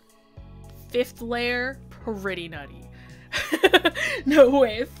 Fifth layer, pretty nutty. No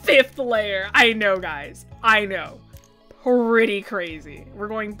way, 5th layer. I know, guys. I know. Pretty crazy. We're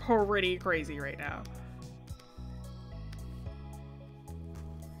going pretty crazy right now.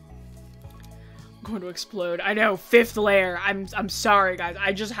 I'm going to explode. I know, 5th layer. I'm sorry, guys.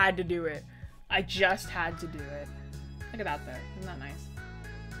 I just had to do it. I just had to do it. Look at that, though. Isn't that nice?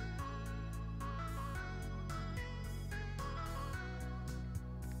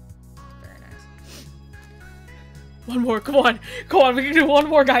 Very nice. One more. Come on. Come on. We can do one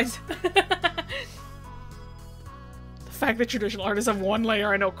more, guys. The fact that traditional artists have 1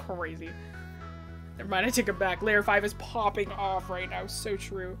 layer, I know, crazy. Never mind, I take it back. Layer 5 is popping off right now. So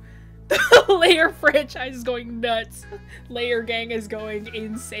true. The layer franchise is going nuts. Layer gang is going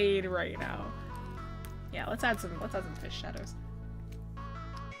insane right now. Yeah, let's add some fish shadows.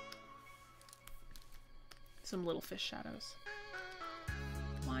 Some little fish shadows.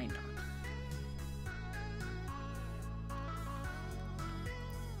 Why not?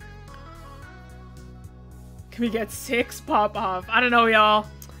 Can we get 6 pop off? I don't know, y'all.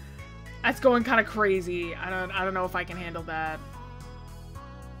 That's going kind of crazy. I don't know if I can handle that.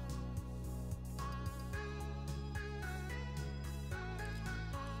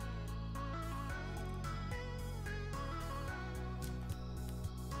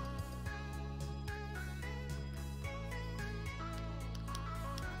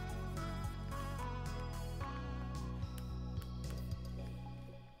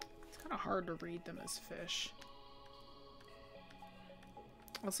 Hard to read them as fish.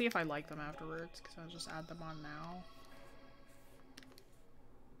 I'll see if I like them afterwards, because I'll just add them on now.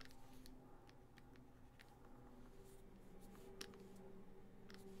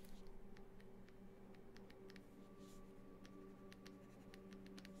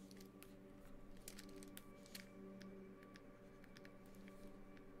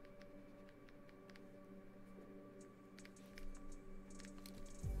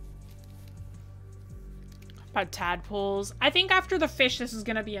 About tadpoles. I think after the fish, this is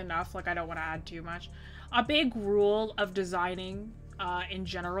gonna be enough. Like, I don't want to add too much. A big rule of designing in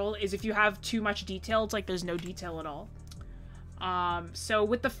general is if you have too much detail, it's like there's no detail at all. So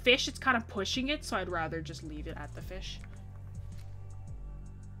with the fish, it's kind of pushing it, so I'd rather just leave it at the fish.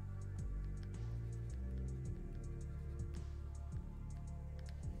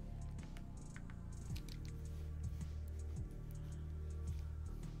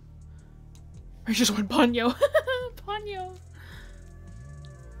 I just went Ponyo. Ponyo.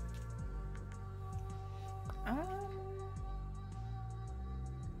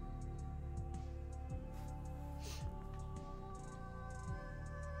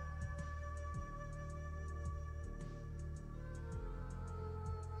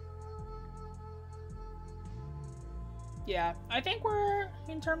 Yeah, I think we're,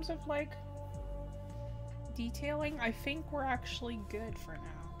 in terms of like detailing, I think we're actually good for now.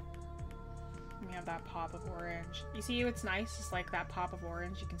 We have that pop of orange. You see what's nice? It's like that pop of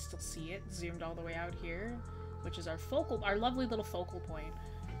orange. You can still see it zoomed all the way out here, which is our lovely little focal point.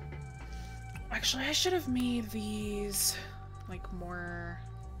 Actually, I should have made these like more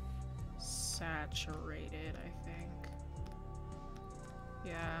saturated, I think.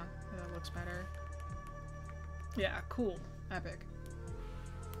 Yeah, that looks better. Yeah, cool. Epic.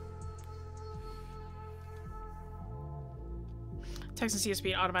 Text and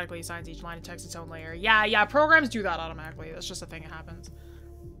CSP automatically assigns each line of text its own layer. Yeah, programs do that automatically. That's just a thing that happens.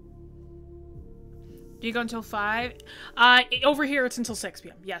 Do you go until 5? Over here it's until 6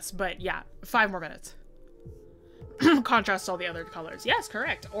 p.m. Yes, but yeah, 5 more minutes. Contrasts all the other colors. Yes,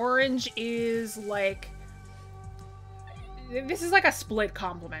 correct. Orange is like... This is like a split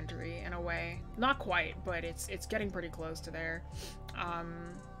complementary in a way. Not quite, but it's getting pretty close to there.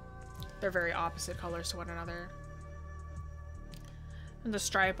 They're very opposite colors to one another. And the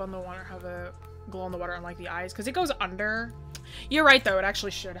stripe on the water have a glow in the water unlike the eyes, because it goes under. You're right, though. It actually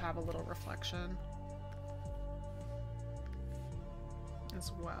should have a little reflection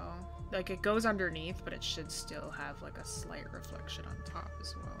as well. Like, it goes underneath, but it should still have, like, a slight reflection on top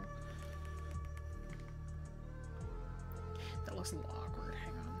as well. That looks a little awkward.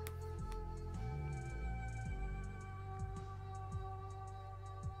 Hang on.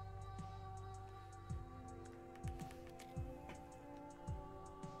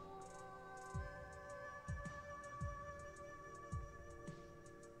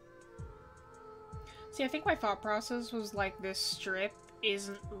 See, I think my thought process was like this strip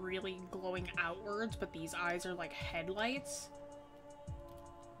isn't really glowing outwards, but these eyes are like headlights.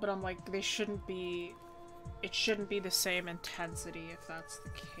 But I'm like, they shouldn't be... It shouldn't be the same intensity if that's the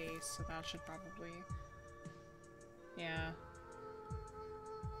case, so that should probably... Yeah.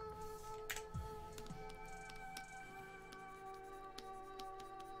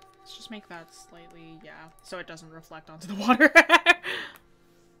 Let's just make that slightly, yeah, so it doesn't reflect onto the water.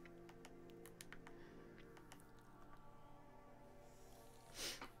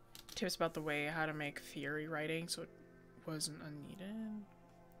 Tips about the way how to make theory writing so it wasn't unneeded.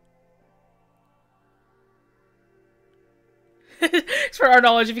 For our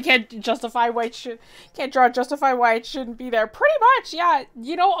knowledge, if you can't justify why it can't justify why it shouldn't be there. Pretty much, yeah.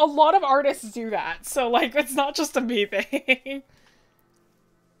 You know, a lot of artists do that. So, like, it's not just a me thing.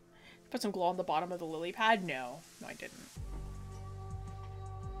 Put some glow on the bottom of the lily pad? No. No, I didn't.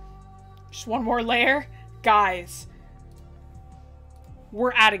 Just one more layer? Guys.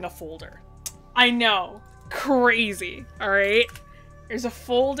 We're adding a folder. I know. Crazy. Alright? There's a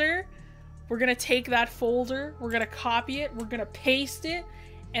folder. We're gonna take that folder, we're gonna copy it, we're gonna paste it,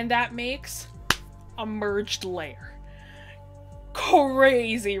 and that makes a merged layer.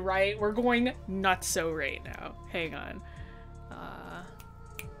 Crazy, right? We're going nutso right now. Hang on.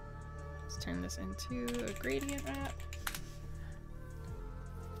 Let's turn this into a gradient map.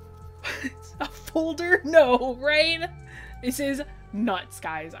 A folder? No, right? This is nuts,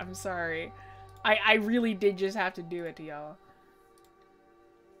 guys. I'm sorry. I really did just have to do it to y'all.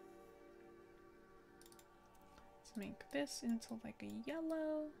 Make this into like a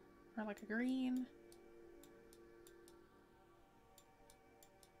yellow or like a green.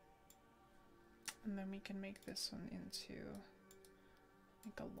 And then we can make this one into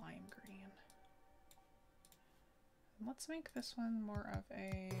like a lime green. And let's make this one more of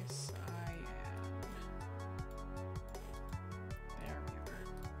a cyan. There we are.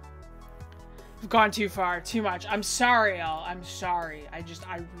 I've gone too far, too much. I'm sorry, y'all. I'm sorry. I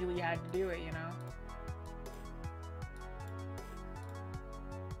really had to do it, you know?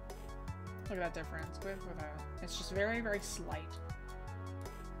 Look at that difference with without. It's just very, very slight.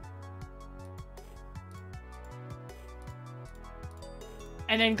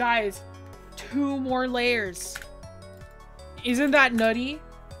 And then, guys, 2 more layers. Isn't that nutty?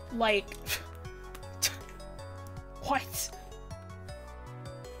 Like, what?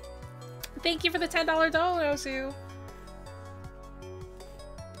 Thank you for the $10 dollar, Osu.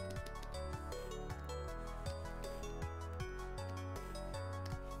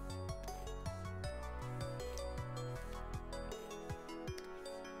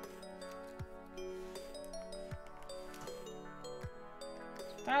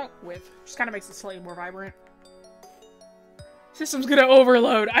 With just kind of makes it slightly more vibrant. System's gonna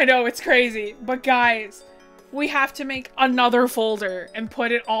overload. I know, it's crazy, but guys, we have to make another folder and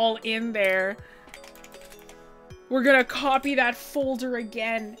put it all in there. We're gonna copy that folder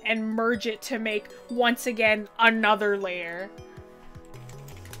again and merge it to make, once again, another layer.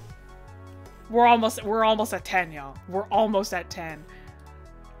 We're almost at 10, y'all. We're almost at 10.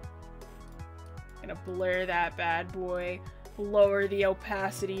 Gonna blur that bad boy. Lower the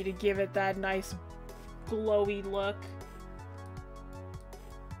opacity to give it that nice glowy look.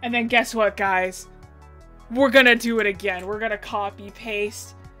 And then guess what, guys? We're gonna do it again. We're gonna copy,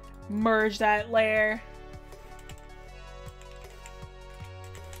 paste, merge that layer.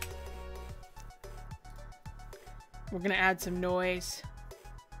 We're gonna add some noise.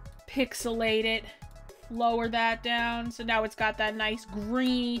 Pixelate it. Lower that down. So now it's got that nice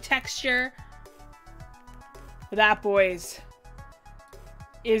greeny texture. That, boys,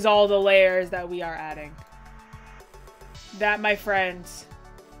 is all the layers that we are adding. That, my friends,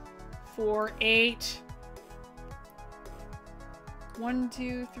 4, 8, 1,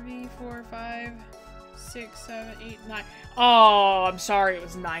 2, 3, 4, 5, 6, 7, 8, 9. Oh, I'm sorry, it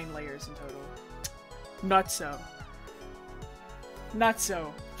was 9 layers in total. Nutso.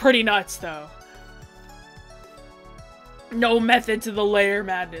 Nutso. Pretty nuts, though. No method to the layer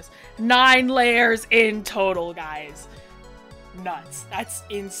madness. 9 layers in total, guys. Nuts. That's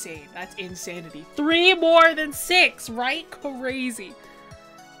insane. That's insanity. 3 more than 6, right? Crazy.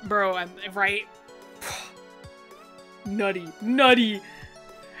 Bro, I'm right. Nutty. Nutty.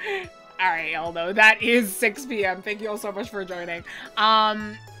 Alright, y'all know. That is 6 p.m. Thank you all so much for joining.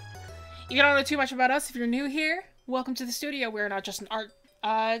 If you don't know too much about us, if you're new here, welcome to the studio. We're not just an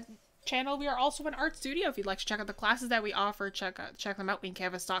art channel, we are also an art studio. If you'd like to check out the classes that we offer, check them out,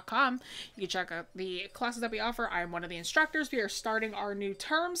 wingcanvas.com. You can check out the classes that we offer. I am one of the instructors. We are starting our new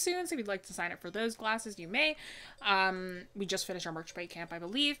term soon, so if you'd like to sign up for those classes, you may. We just finished our March break camp, I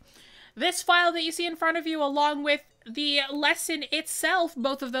believe. This file that you see in front of you, along with the lesson itself,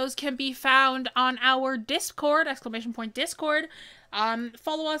 both of those can be found on our Discord, !Discord.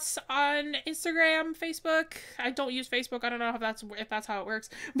 Follow us on Instagram, Facebook. I don't use Facebook. I don't know if that's how it works.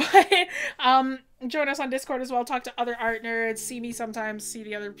 But join us on Discord as well. Talk to other art nerds. See me sometimes. See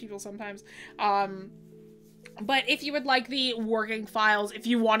the other people sometimes. But if you would like the working files, if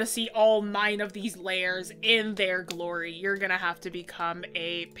you want to see all 9 of these layers in their glory, you're gonna have to become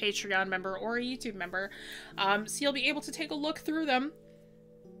a Patreon member or a YouTube member. So you'll be able to take a look through them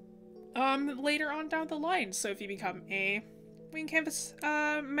later on down the line. So if you become a Wing Canvas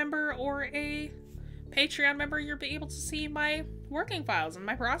member or a Patreon member, you'll be able to see my working files and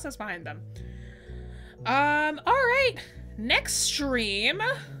my process behind them. Alright, next stream.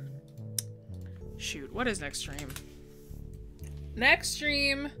 Shoot, what is next stream? Next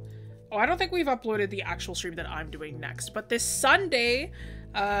stream... Oh, I don't think we've uploaded the actual stream that I'm doing next. But this Sunday,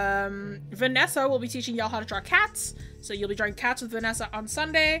 Vanessa will be teaching y'all how to draw cats. So you'll be drawing cats with Vanessa on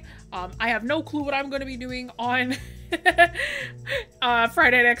Sunday. I have no clue what I'm going to be doing on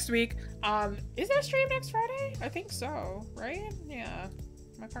Friday next week. Is there a stream next Friday? I think so, right? Yeah.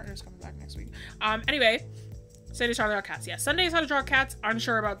 My partner's coming back next week. Anyway... Sunday's how to draw cats. Yeah, Sunday's how to draw cats.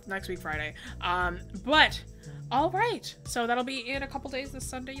 Unsure about next week, Friday. But, alright. So that'll be in a couple days this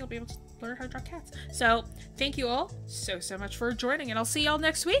Sunday. You'll be able to learn how to draw cats. So, thank you all so much for joining. And I'll see y'all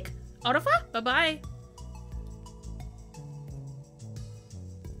next week. Au revoir. Bye-bye.